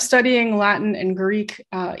idea of studying Latin and Greek,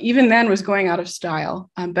 even then, was going out of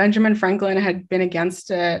style. Benjamin Franklin had been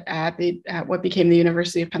against it at what became the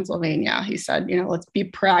University of Pennsylvania. He said, let's be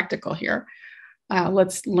practical here.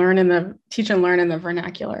 Let's teach and learn in the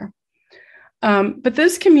vernacular. But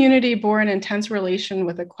this community bore an intense relation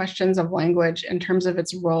with the questions of language in terms of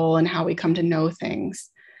its role and how we come to know things.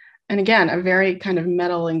 And again, a very kind of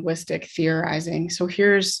metalinguistic theorizing. So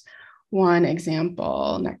here's one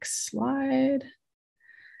example. Next slide.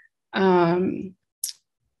 I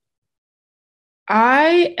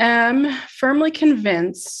am firmly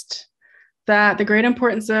convinced that the great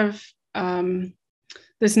importance of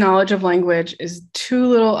this knowledge of language is too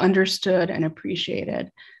little understood and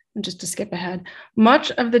appreciated. And just to skip ahead,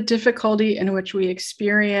 much of the difficulty in which we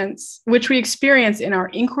experience in our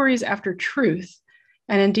inquiries after truth,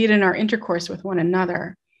 and indeed in our intercourse with one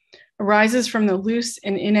another, arises from the loose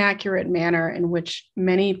and inaccurate manner in which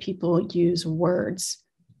many people use words.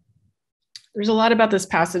 There's a lot about this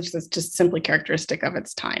passage that's just simply characteristic of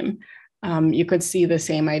its time. You could see the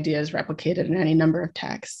same ideas replicated in any number of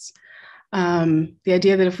texts. The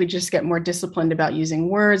idea that if we just get more disciplined about using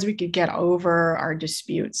words, we could get over our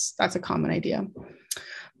disputes. That's a common idea.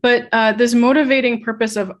 But this motivating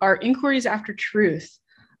purpose of our inquiries after truth,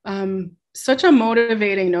 such a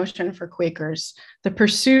motivating notion for Quakers. The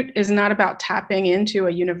pursuit is not about tapping into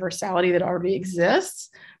a universality that already exists,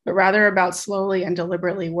 but rather about slowly and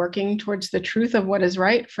deliberately working towards the truth of what is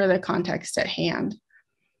right for the context at hand.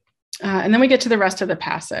 And then we get to the rest of the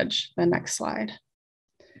passage, the next slide.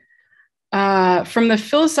 From the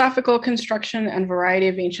philosophical construction and variety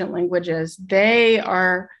of ancient languages, they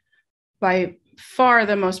are by far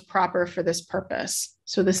the most proper for this purpose.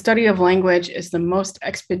 So the study of language is the most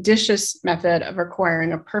expeditious method of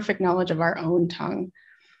acquiring a perfect knowledge of our own tongue.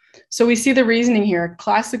 So we see the reasoning here.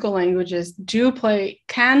 Classical languages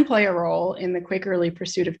can play a role in the Quakerly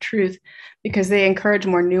pursuit of truth because they encourage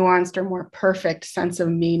more nuanced or more perfect sense of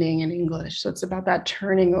meaning in English. So it's about that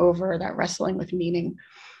turning over, that wrestling with meaning.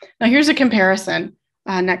 Now here's a comparison.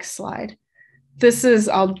 Next slide.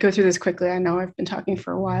 I'll go through this quickly. I know I've been talking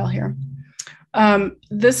for a while here.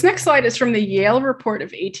 This next slide is from the Yale Report of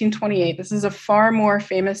 1828. This is a far more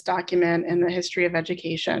famous document in the history of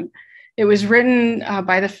education. It was written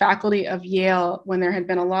by the faculty of Yale when there had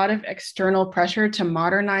been a lot of external pressure to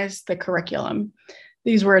modernize the curriculum.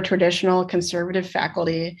 These were a traditional conservative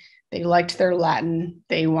faculty. They liked their Latin.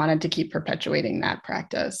 They wanted to keep perpetuating that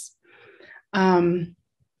practice.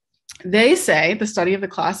 They say the study of the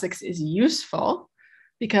classics is useful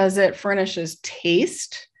because it furnishes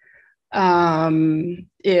taste.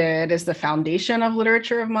 It is the foundation of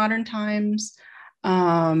literature of modern times.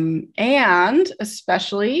 And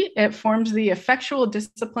especially it forms the effectual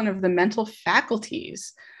discipline of the mental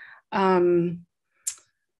faculties. It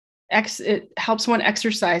helps one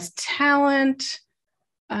exercise talent.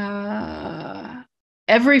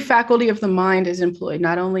 Every faculty of the mind is employed,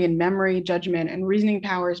 not only in memory, judgment, and reasoning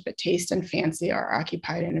powers, but taste and fancy are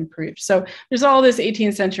occupied and improved. So there's all this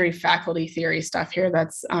 18th century faculty theory stuff here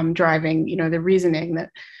that's driving, the reasoning that,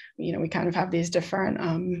 we kind of have these different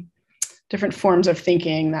forms of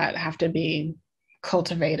thinking that have to be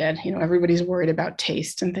cultivated. Everybody's worried about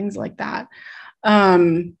taste and things like that. But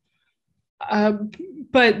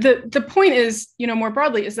the point is, more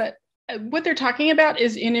broadly, is that what they're talking about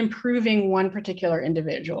is in improving one particular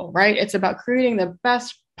individual, right? It's about creating the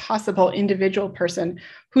best possible individual person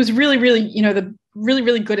who's really, really,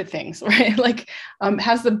 really good at things, right? Like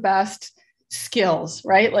has the best skills,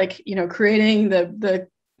 right? Like, creating the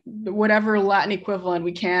whatever Latin equivalent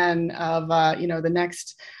we can of, the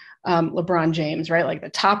next LeBron James, right? Like the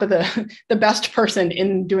top of the best person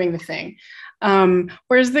in doing the thing.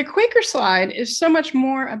 Whereas the Quaker slide is so much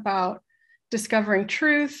more about discovering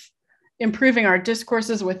truth, improving our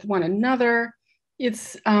discourses with one another.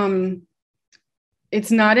 It's not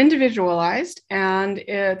individualized, and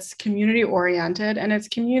it's community oriented, and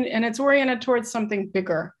it's oriented towards something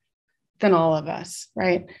bigger than all of us,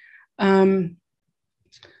 right?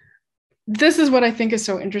 This is what I think is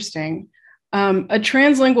so interesting. A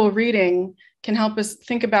translingual reading can help us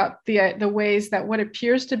think about the ways that what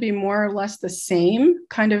appears to be more or less the same,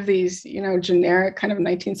 kind of these, generic kind of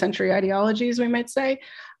 19th century ideologies, we might say,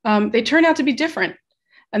 they turn out to be different.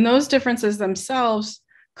 And those differences themselves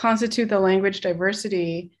constitute the language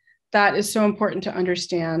diversity that is so important to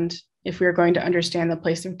understand if we're going to understand the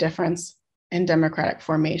place of difference in democratic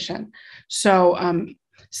formation. So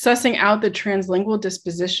sussing out the translingual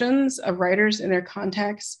dispositions of writers in their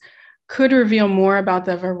contexts could reveal more about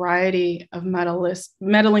the variety of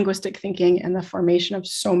metalinguistic thinking and the formation of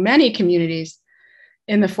so many communities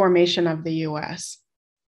in the formation of the US.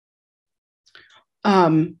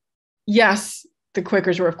 Yes, the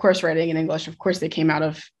Quakers were, of course, writing in English. Of course, they came out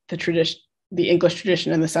of the English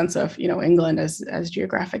tradition in the sense of, England as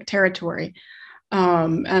geographic territory.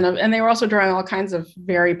 And they were also drawing all kinds of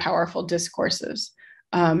very powerful discourses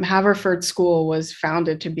Haverford School was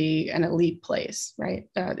founded to be an elite place, right?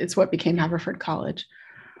 It's what became Haverford College.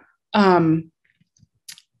 The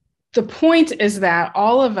point is that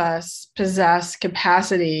all of us possess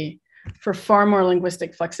capacity for far more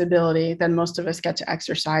linguistic flexibility than most of us get to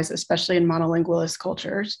exercise, especially in monolingualist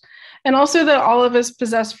cultures. And also that all of us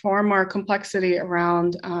possess far more complexity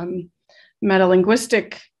around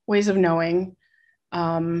metalinguistic ways of knowing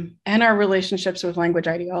and our relationships with language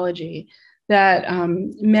ideology, that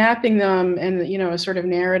mapping them in, you know, a sort of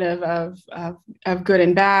narrative of good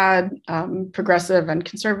and bad, progressive and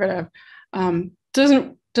conservative,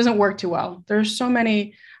 doesn't work too well. There's so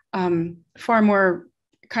many far more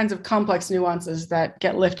kinds of complex nuances that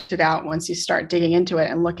get lifted out once you start digging into it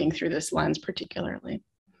and looking through this lens particularly.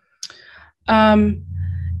 In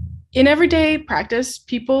everyday practice,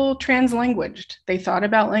 people translanguaged. They thought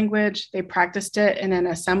about language, they practiced it in an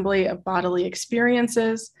assembly of bodily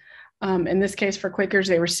experiences. In this case, for Quakers,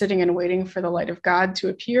 they were sitting and waiting for the light of God to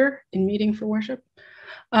appear in meeting for worship.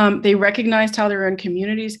 They recognized how their own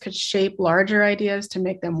communities could shape larger ideas to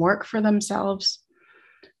make them work for themselves.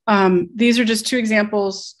 These are just two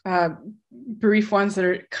examples, brief ones that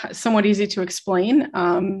are somewhat easy to explain.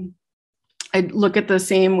 I look at the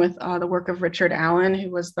same with the work of Richard Allen, who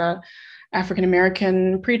was the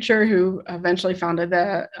African-American preacher who eventually founded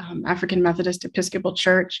the African Methodist Episcopal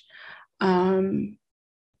Church.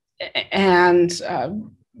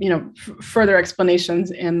 You know, further explanations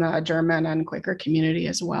in the German and Quaker community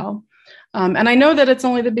as well. And I know that it's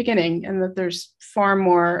only the beginning and that there's far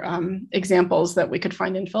more examples that we could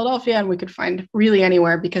find in Philadelphia and we could find really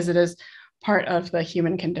anywhere because it is part of the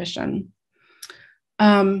human condition.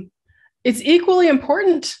 It's equally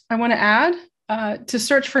important, I want to add, to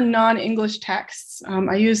search for non-English texts.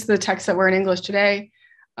 I use the texts that were in English today,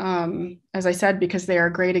 as I said, because they are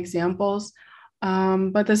great examples.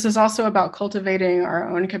 But this is also about cultivating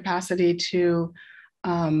our own capacity to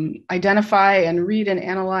identify and read and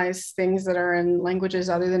analyze things that are in languages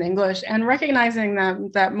other than English, and recognizing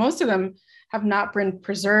that most of them have not been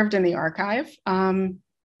preserved in the archive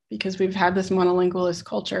because we've had this monolingualist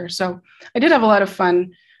culture. So I did have a lot of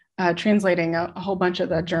fun translating a whole bunch of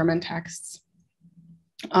the German texts,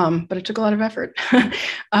 but it took a lot of effort.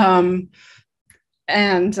 I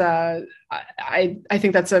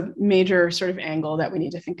think that's a major sort of angle that we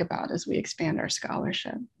need to think about as we expand our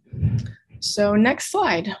scholarship. So next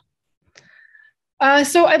slide.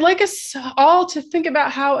 So I'd like us all to think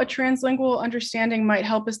about how a translingual understanding might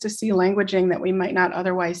help us to see languaging that we might not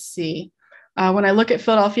otherwise see. When I look at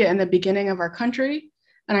Philadelphia in the beginning of our country,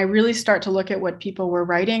 and I really start to look at what people were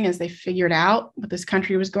writing as they figured out what this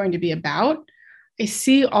country was going to be about, I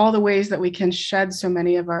see all the ways that we can shed so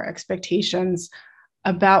many of our expectations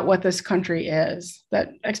about what this country is,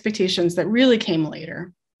 that expectations that really came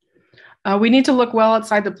later. We need to look well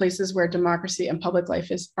outside the places where democracy and public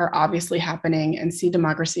life are obviously happening and see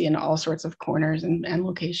democracy in all sorts of corners and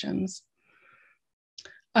locations.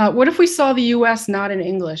 What if we saw the US not in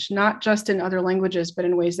English, not just in other languages, but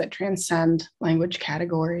in ways that transcend language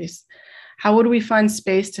categories? How would we find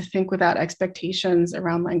space to think without expectations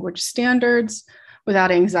around language standards,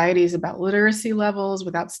 without anxieties about literacy levels,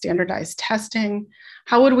 without standardized testing?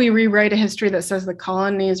 How would we rewrite a history that says the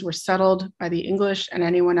colonies were settled by the English and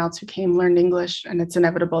anyone else who came learned English, and it's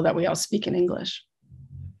inevitable that we all speak in English?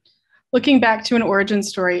 Looking back to an origin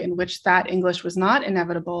story in which that English was not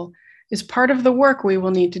inevitable is part of the work we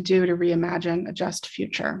will need to do to reimagine a just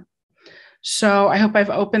future. So I hope I've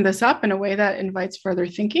opened this up in a way that invites further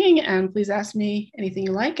thinking, and please ask me anything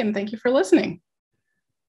you like, and thank you for listening.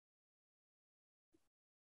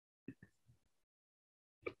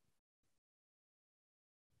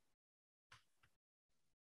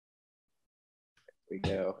 We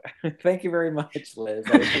go. Thank you very much, Liz.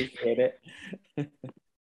 I appreciate it.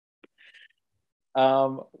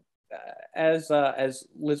 As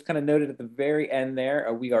Liz kind of noted at the very end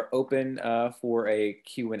there, we are open for a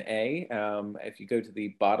Q&A. If you go to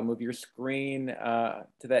the bottom of your screen to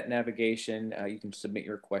that navigation, you can submit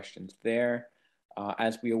your questions there.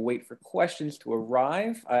 As we await for questions to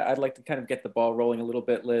arrive, I'd like to kind of get the ball rolling a little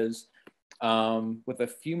bit, Liz, with a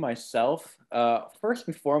few myself. First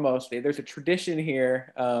and foremost, there's a tradition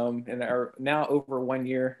here in our now over 1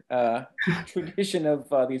 year tradition of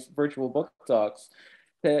these virtual book talks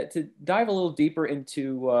to dive a little deeper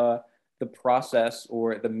into the process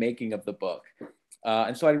or the making of the book.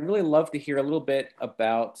 And so I'd really love to hear a little bit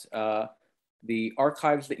about the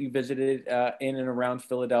archives that you visited in and around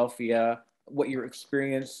Philadelphia, what your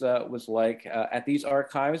experience was like at these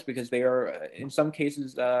archives, because they are in some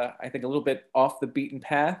cases, I think, a little bit off the beaten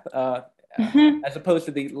path, as opposed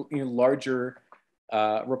to the larger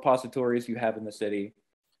repositories you have in the city,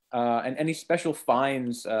 and any special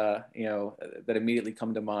finds, that immediately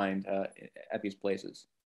come to mind at these places.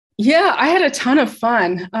 Yeah, I had a ton of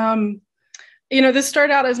fun. This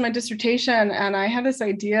started out as my dissertation, and I had this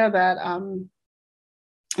idea that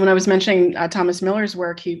when I was mentioning Thomas Miller's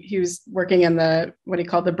work, he was working in what he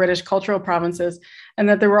called the British cultural provinces, and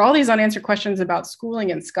that there were all these unanswered questions about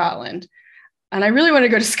schooling in Scotland. And I really wanted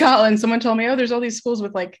to go to Scotland. Someone told me, oh, there's all these schools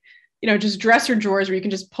with just dresser drawers where you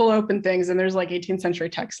can just pull open things, and there's like 18th century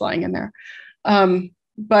texts lying in there.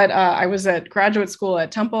 But I was at graduate school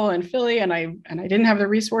at Temple in Philly, and I didn't have the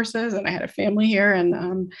resources, and I had a family here,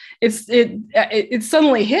 and it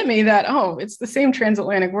suddenly hit me that, oh, it's the same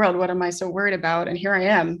transatlantic world. What am I so worried about? And here I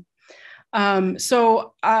am.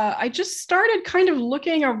 So I just started kind of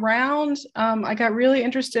looking around. I got really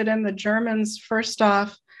interested in the Germans first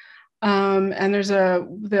off, and there's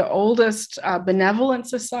the oldest benevolent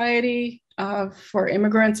society for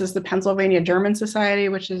immigrants is the Pennsylvania German Society,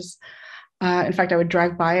 which is in fact, I would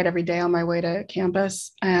drive by it every day on my way to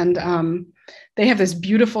campus. And they have this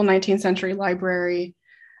beautiful 19th century library.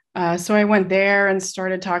 So I went there and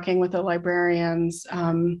started talking with the librarians.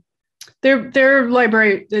 Their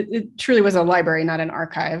library, it truly was a library, not an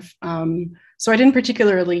archive. So I didn't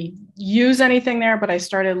particularly use anything there, but I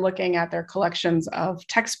started looking at their collections of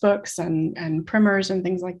textbooks and primers and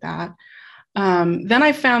things like that. Then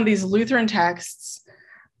I found these Lutheran texts,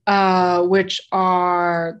 which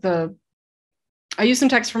are I used some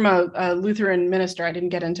text from a Lutheran minister. I didn't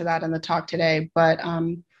get into that in the talk today, but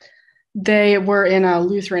they were in a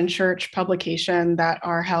Lutheran church publication that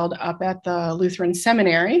are held up at the Lutheran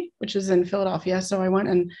Seminary, which is in Philadelphia. So I went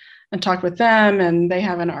and talked with them, and they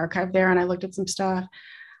have an archive there, and I looked at some stuff.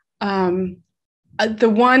 The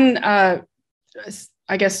one, I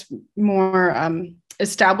guess, more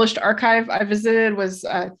established archive I visited was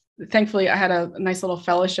thankfully, I had a nice little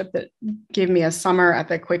fellowship that gave me a summer at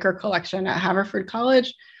the Quaker collection at Haverford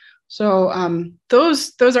College. So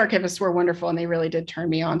those archivists were wonderful, and they really did turn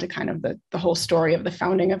me on to kind of the whole story of the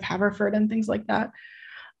founding of Haverford and things like that.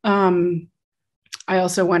 I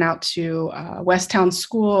also went out to Westtown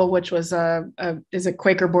School, which was is a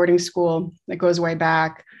Quaker boarding school that goes way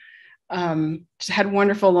back. Just had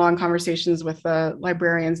wonderful long conversations with the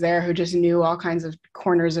librarians there who just knew all kinds of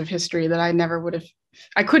corners of history that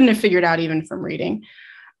I couldn't have figured out even from reading.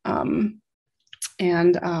 And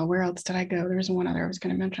where else did I go? There was one other I was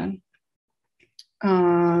going to mention.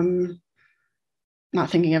 Not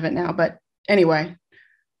thinking of it now, but anyway,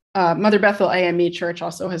 Mother Bethel AME Church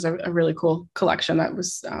also has a really cool collection that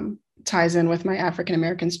ties in with my African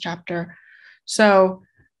Americans chapter. So,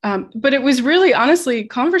 but it was really, honestly,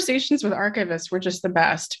 conversations with archivists were just the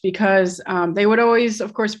best because they would always,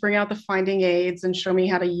 of course, bring out the finding aids and show me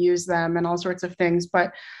how to use them and all sorts of things.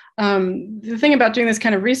 But the thing about doing this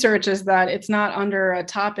kind of research is that it's not under a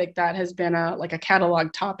topic that has been like a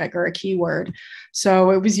catalog topic or a keyword. So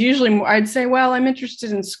it was usually, I'd say, well, I'm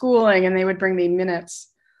interested in schooling, and they would bring me minutes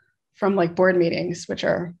from like board meetings, which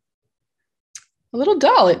are a little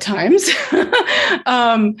dull at times,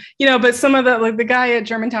 but some of the guy at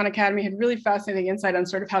Germantown Academy had really fascinating insight on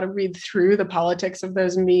sort of how to read through the politics of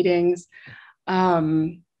those meetings.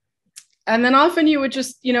 And then often you would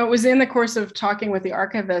just, it was in the course of talking with the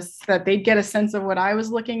archivists that they'd get a sense of what I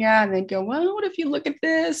was looking at, and they'd go, well, what if you look at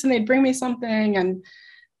this? And they'd bring me something. And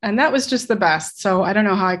that was just the best. So I don't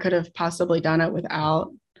know how I could have possibly done it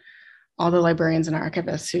without all the librarians and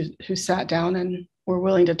archivists who sat down and were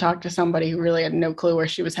willing to talk to somebody who really had no clue where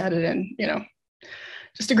she was headed, and,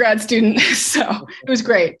 just a grad student. So it was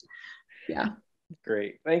great. Yeah.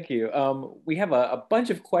 Great. Thank you. We have a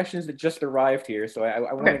bunch of questions that just arrived here, so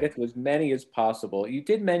I want to get to as many as possible. You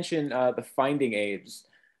did mention the finding aids.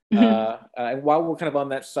 Mm-hmm. And while we're kind of on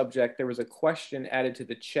that subject, there was a question added to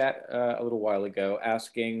the chat a little while ago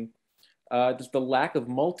asking, does the lack of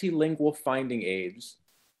multilingual finding aids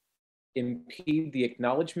impede the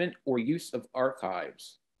acknowledgement or use of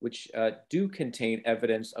archives, which do contain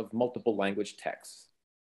evidence of multiple language texts?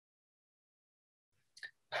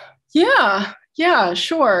 Yeah,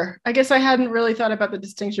 sure. I guess I hadn't really thought about the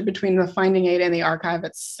distinction between the finding aid and the archive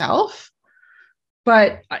itself.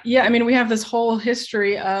 But yeah, I mean, we have this whole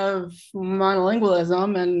history of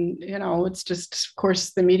monolingualism, and, it's just, of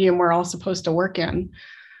course, the medium we're all supposed to work in.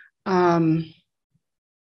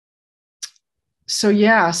 So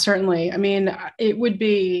yeah, certainly. I mean, it would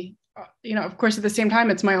be, of course, at the same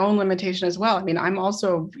time, it's my own limitation as well. I mean, I'm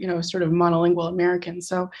also, sort of monolingual American.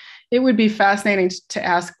 So it would be fascinating to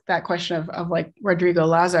ask that question of like Rodrigo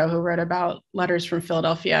Lazo, who wrote about letters from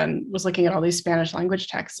Philadelphia and was looking at all these Spanish language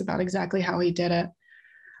texts about exactly how he did it.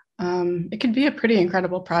 it could be a pretty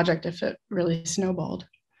incredible project if it really snowballed.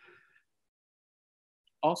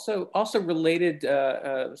 Also related,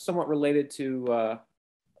 somewhat related to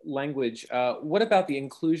language. What about the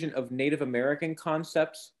inclusion of Native American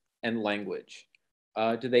concepts and language?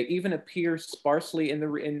 Do they even appear sparsely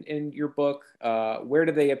in your book? Where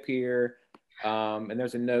do they appear? And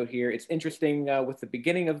there's a note here. It's interesting with the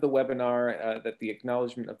beginning of the webinar that the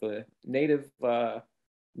acknowledgement of the native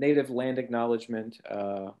land acknowledgement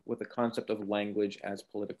with the concept of language as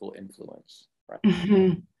political influence. Right?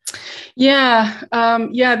 Mm-hmm.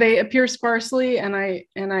 Yeah, they appear sparsely, and I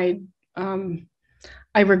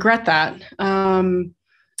regret that.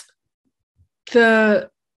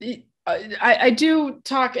 I do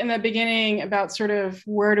talk in the beginning about sort of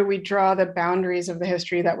where do we draw the boundaries of the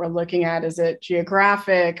history that we're looking at? Is it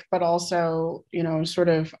geographic, but also, sort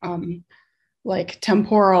of like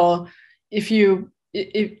temporal? If you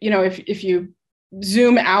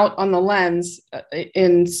zoom out on the lens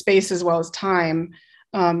in space as well as time,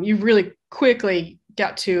 you really quickly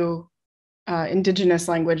get to indigenous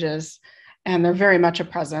languages, and they're very much a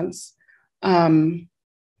presence. There's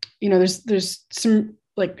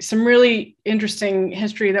some really interesting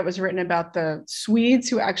history that was written about the Swedes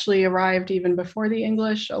who actually arrived even before the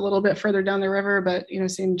English, a little bit further down the river, but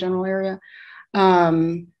same general area.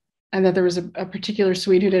 And that there was a particular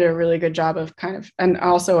Swede who did a really good job of and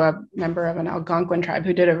also a member of an Algonquin tribe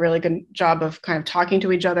who did a really good job of kind of talking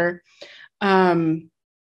to each other. What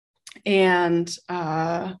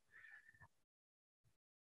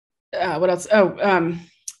else?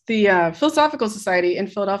 The Philosophical Society in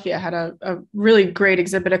Philadelphia had a really great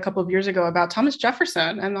exhibit a couple of years ago about Thomas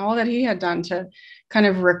Jefferson and all that he had done to kind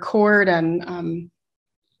of record and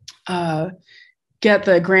get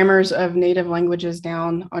the grammars of native languages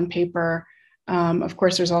down on paper. Of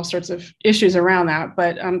course, there's all sorts of issues around that,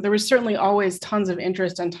 but there was certainly always tons of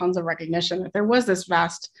interest and tons of recognition that there was this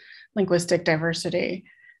vast linguistic diversity.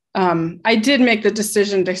 I did make the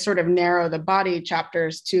decision to sort of narrow the body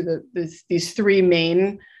chapters to these three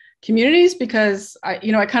main communities because I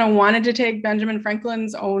kind of wanted to take Benjamin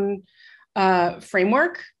Franklin's own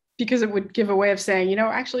framework, because it would give a way of saying,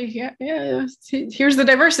 actually, here's the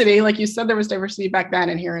diversity. Like you said, there was diversity back then,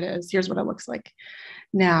 and here it is. Here's what it looks like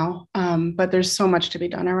now. But there's so much to be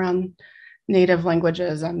done around native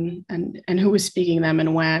languages and who was speaking them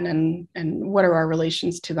and when, and what are our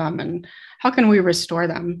relations to them, and how can we restore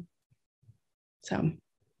them? So,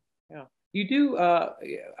 yeah, you do.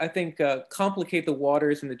 I think complicate the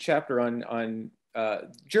waters in the chapter on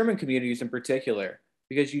German communities in particular,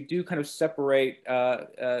 because you do kind of separate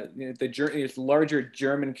this larger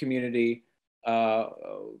German community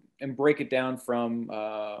and break it down from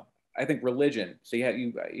I think religion. So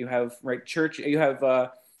you have right church. You have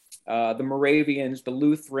the Moravians, the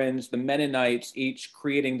Lutherans, the Mennonites, each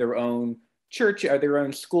creating their own church, their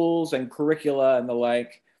own schools and curricula and the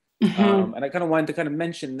like. Mm-hmm. And I kind of wanted to kind of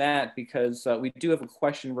mention that because we do have a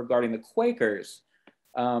question regarding the Quakers,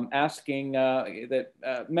 asking that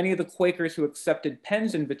many of the Quakers who accepted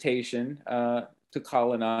Penn's invitation to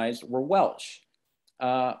colonize were Welsh.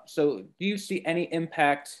 So do you see any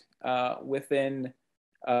impact within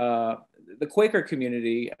the Quaker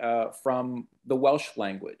community from the Welsh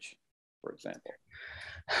language, for example?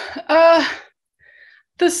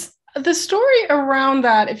 The story around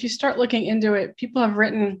that, if you start looking into it, people have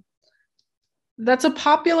written, that's a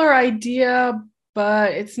popular idea,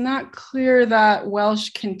 but it's not clear that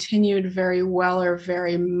Welsh continued very well or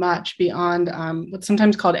very much beyond what's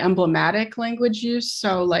sometimes called emblematic language use.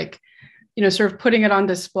 So like, sort of putting it on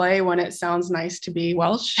display when it sounds nice to be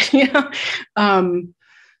Welsh.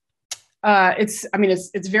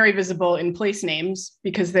 It's very visible in place names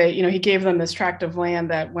because he gave them this tract of land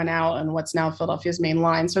that went out on what's now Philadelphia's main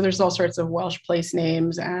line. So there's all sorts of Welsh place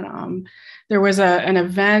names. And there was an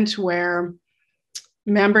event where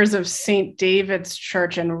members of St. David's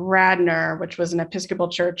Church in Radnor, which was an Episcopal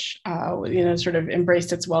church, sort of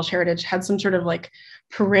embraced its Welsh heritage, had some sort of like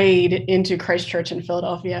parade into Christ Church in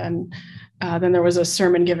Philadelphia. And then there was a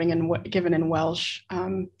sermon given in Welsh.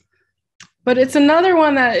 But it's another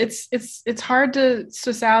one that it's hard to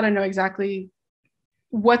suss out and know exactly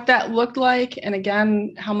what that looked like. And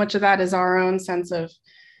again, how much of that is our own sense of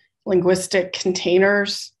linguistic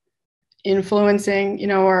containers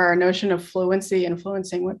influencing, or our notion of fluency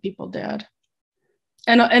influencing what people did.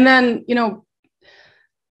 And then,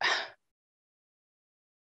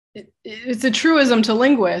 it's a truism to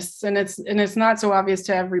linguists, and it's not so obvious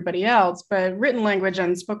to everybody else, but written language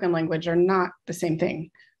and spoken language are not the same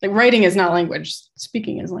thing. Like writing is not language,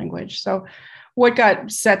 speaking is language. So what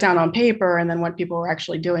got set down on paper and then what people were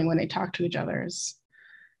actually doing when they talked to each other is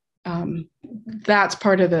that's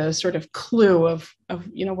part of the sort of clue of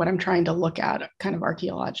what I'm trying to look at kind of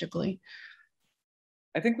archaeologically.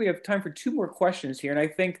 I think we have time for two more questions here. And I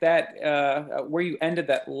think that where you ended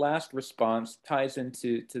that last response ties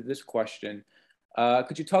into this question.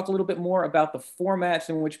 Could you talk a little bit more about the formats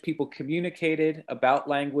in which people communicated about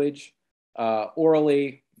language,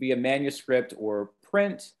 orally, via manuscript or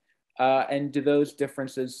print? And do those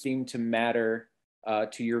differences seem to matter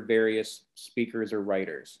to your various speakers or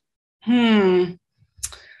writers? I'm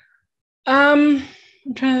trying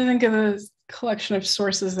to think of a collection of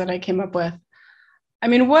sources that I came up with. I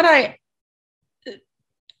mean, in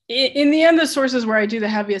the end, the sources where I do the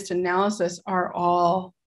heaviest analysis are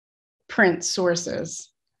all print sources.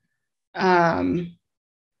 The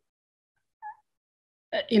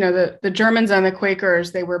Germans and the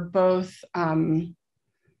Quakers, they were both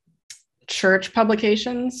church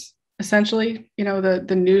publications, essentially,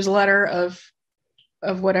 the newsletter of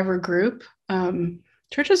whatever group.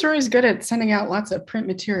 Churches are always good at sending out lots of print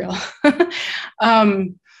material.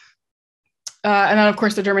 And then, of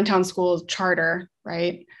course, the Germantown School charter,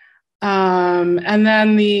 right? And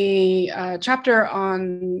then the chapter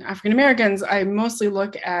on African Americans, I mostly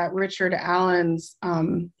look at Richard Allen's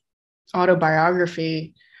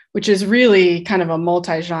autobiography, which is really kind of a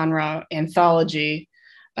multi-genre anthology.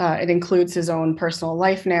 It includes his own personal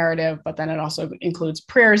life narrative, but then it also includes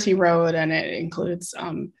prayers he wrote, and it includes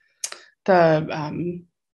the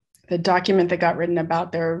document that got written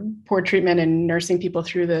about their poor treatment in nursing people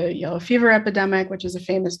through the yellow fever epidemic, which is a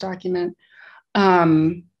famous document.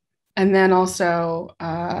 And then also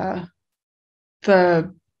another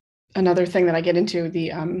thing that I get into,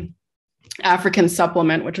 the African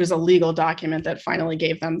Supplement, which was a legal document that finally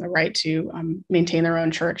gave them the right to maintain their own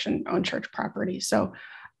church and own church property. So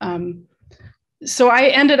I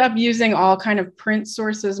ended up using all kind of print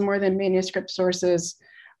sources more than manuscript sources.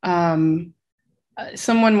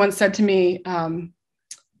 Someone once said to me,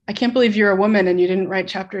 I can't believe you're a woman and you didn't write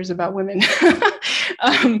chapters about women.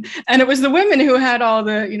 And it was the women who had all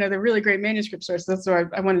the really great manuscript sources. So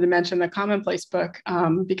I wanted to mention the Commonplace book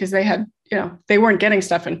because they had, they weren't getting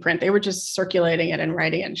stuff in print. They were just circulating it and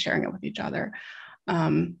writing it and sharing it with each other.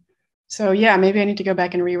 So yeah, maybe I need to go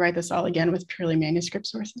back and rewrite this all again with purely manuscript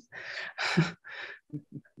sources.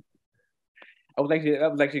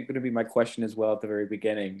 That was actually going to be my question as well at the very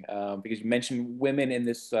beginning, because you mentioned women in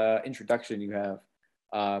this introduction you have,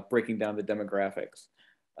 breaking down the demographics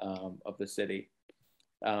of the city.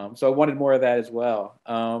 So I wanted more of that as well.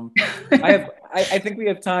 I think we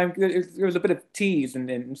have time. There was a bit of tease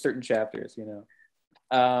in certain chapters,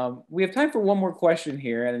 We have time for one more question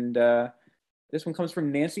here, and this one comes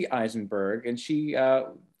from Nancy Eisenberg, and she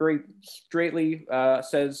very straightly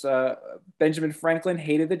says Benjamin Franklin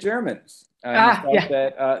hated the Germans.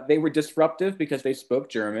 That they were disruptive because they spoke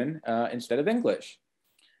German instead of English.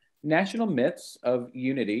 National myths of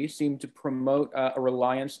unity seem to promote a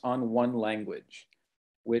reliance on one language,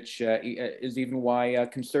 which is even why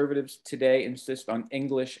conservatives today insist on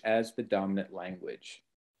English as the dominant language.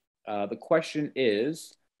 The question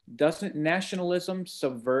is, doesn't nationalism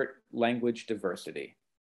subvert language diversity?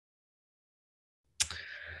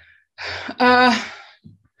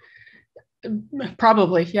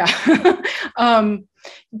 Probably, yeah.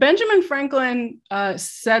 Benjamin Franklin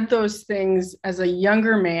said those things as a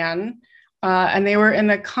younger man, and they were in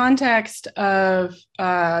the context of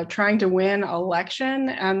trying to win election,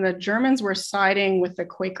 and the Germans were siding with the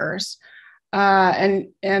Quakers. And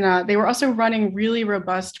they were also running really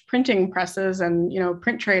robust printing presses and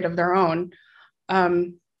print trade of their own.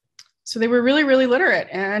 So they were really, really literate,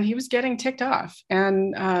 and he was getting ticked off.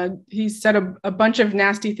 And he said a bunch of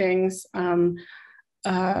nasty things.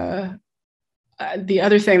 The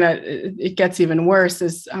other thing that it gets even worse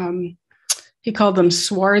is he called them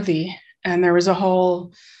swarthy, and there was a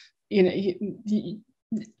whole,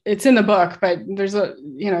 it's in the book, but there's a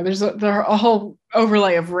whole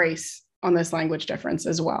overlay of race on this language difference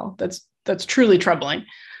as well. That's truly troubling.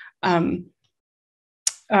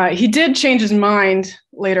 He did change his mind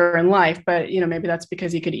later in life, but maybe that's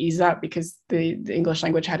because he could ease up because the English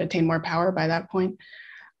language had attained more power by that point.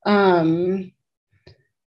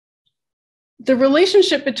 The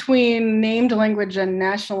relationship between named language and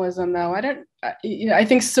nationalism, though, I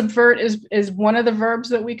think subvert is one of the verbs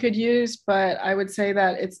that we could use, but I would say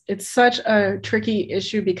that it's such a tricky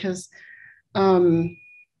issue because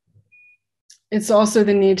it's also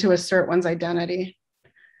the need to assert one's identity,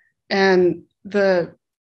 and the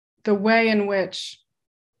way in which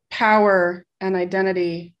power and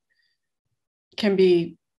identity can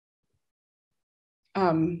be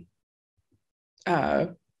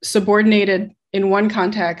subordinated in one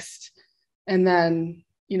context and then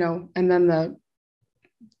and then the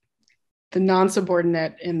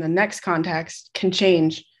non-subordinate in the next context can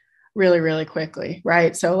change really, really quickly,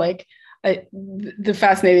 right? So like the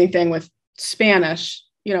fascinating thing with Spanish,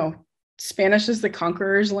 Spanish is the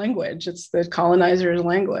conqueror's language. It's the colonizer's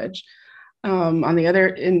language. On the other,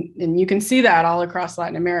 and you can see that all across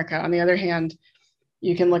Latin America. On the other hand,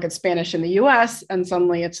 you can look at Spanish in the US and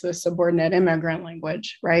suddenly it's the subordinate immigrant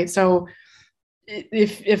language, right? So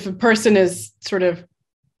if a person is sort of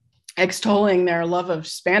extolling their love of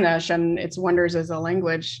Spanish and its wonders as a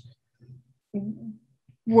language,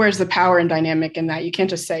 where's the power and dynamic in that? You can't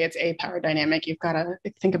just say it's a power dynamic. You've got to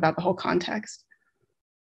think about the whole context.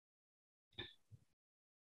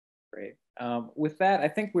 Great. With that, I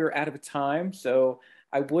think we're out of time. So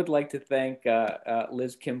I would like to thank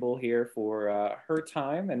Liz Kimball here for her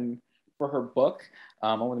time and for her book.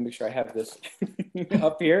 I want to make sure I have this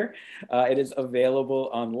up here. It is available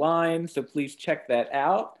online, so please check that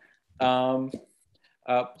out.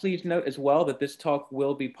 Please note as well that this talk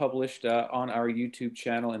will be published on our YouTube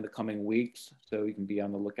channel in the coming weeks, so you can be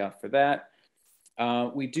on the lookout for that.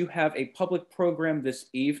 We do have a public program this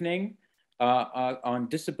evening on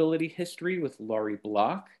disability history with Laurie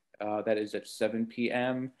Block. That is at 7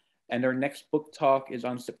 p.m. And our next book talk is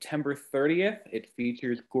on September 30th. It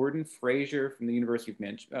features Gordon Fraser from the University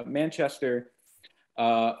of Manchester,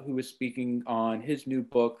 who is speaking on his new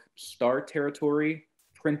book, Star Territory,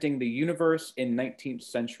 Printing the Universe in 19th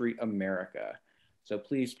Century America. So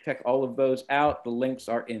please check all of those out. The links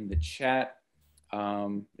are in the chat.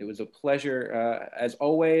 It was a pleasure, as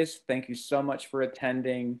always. Thank you so much for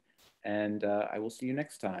attending, and I will see you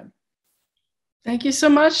next time. Thank you so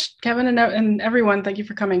much, Kevin, and everyone. Thank you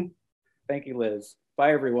for coming. Thank you, Liz.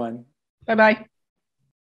 Bye, everyone. Bye-bye.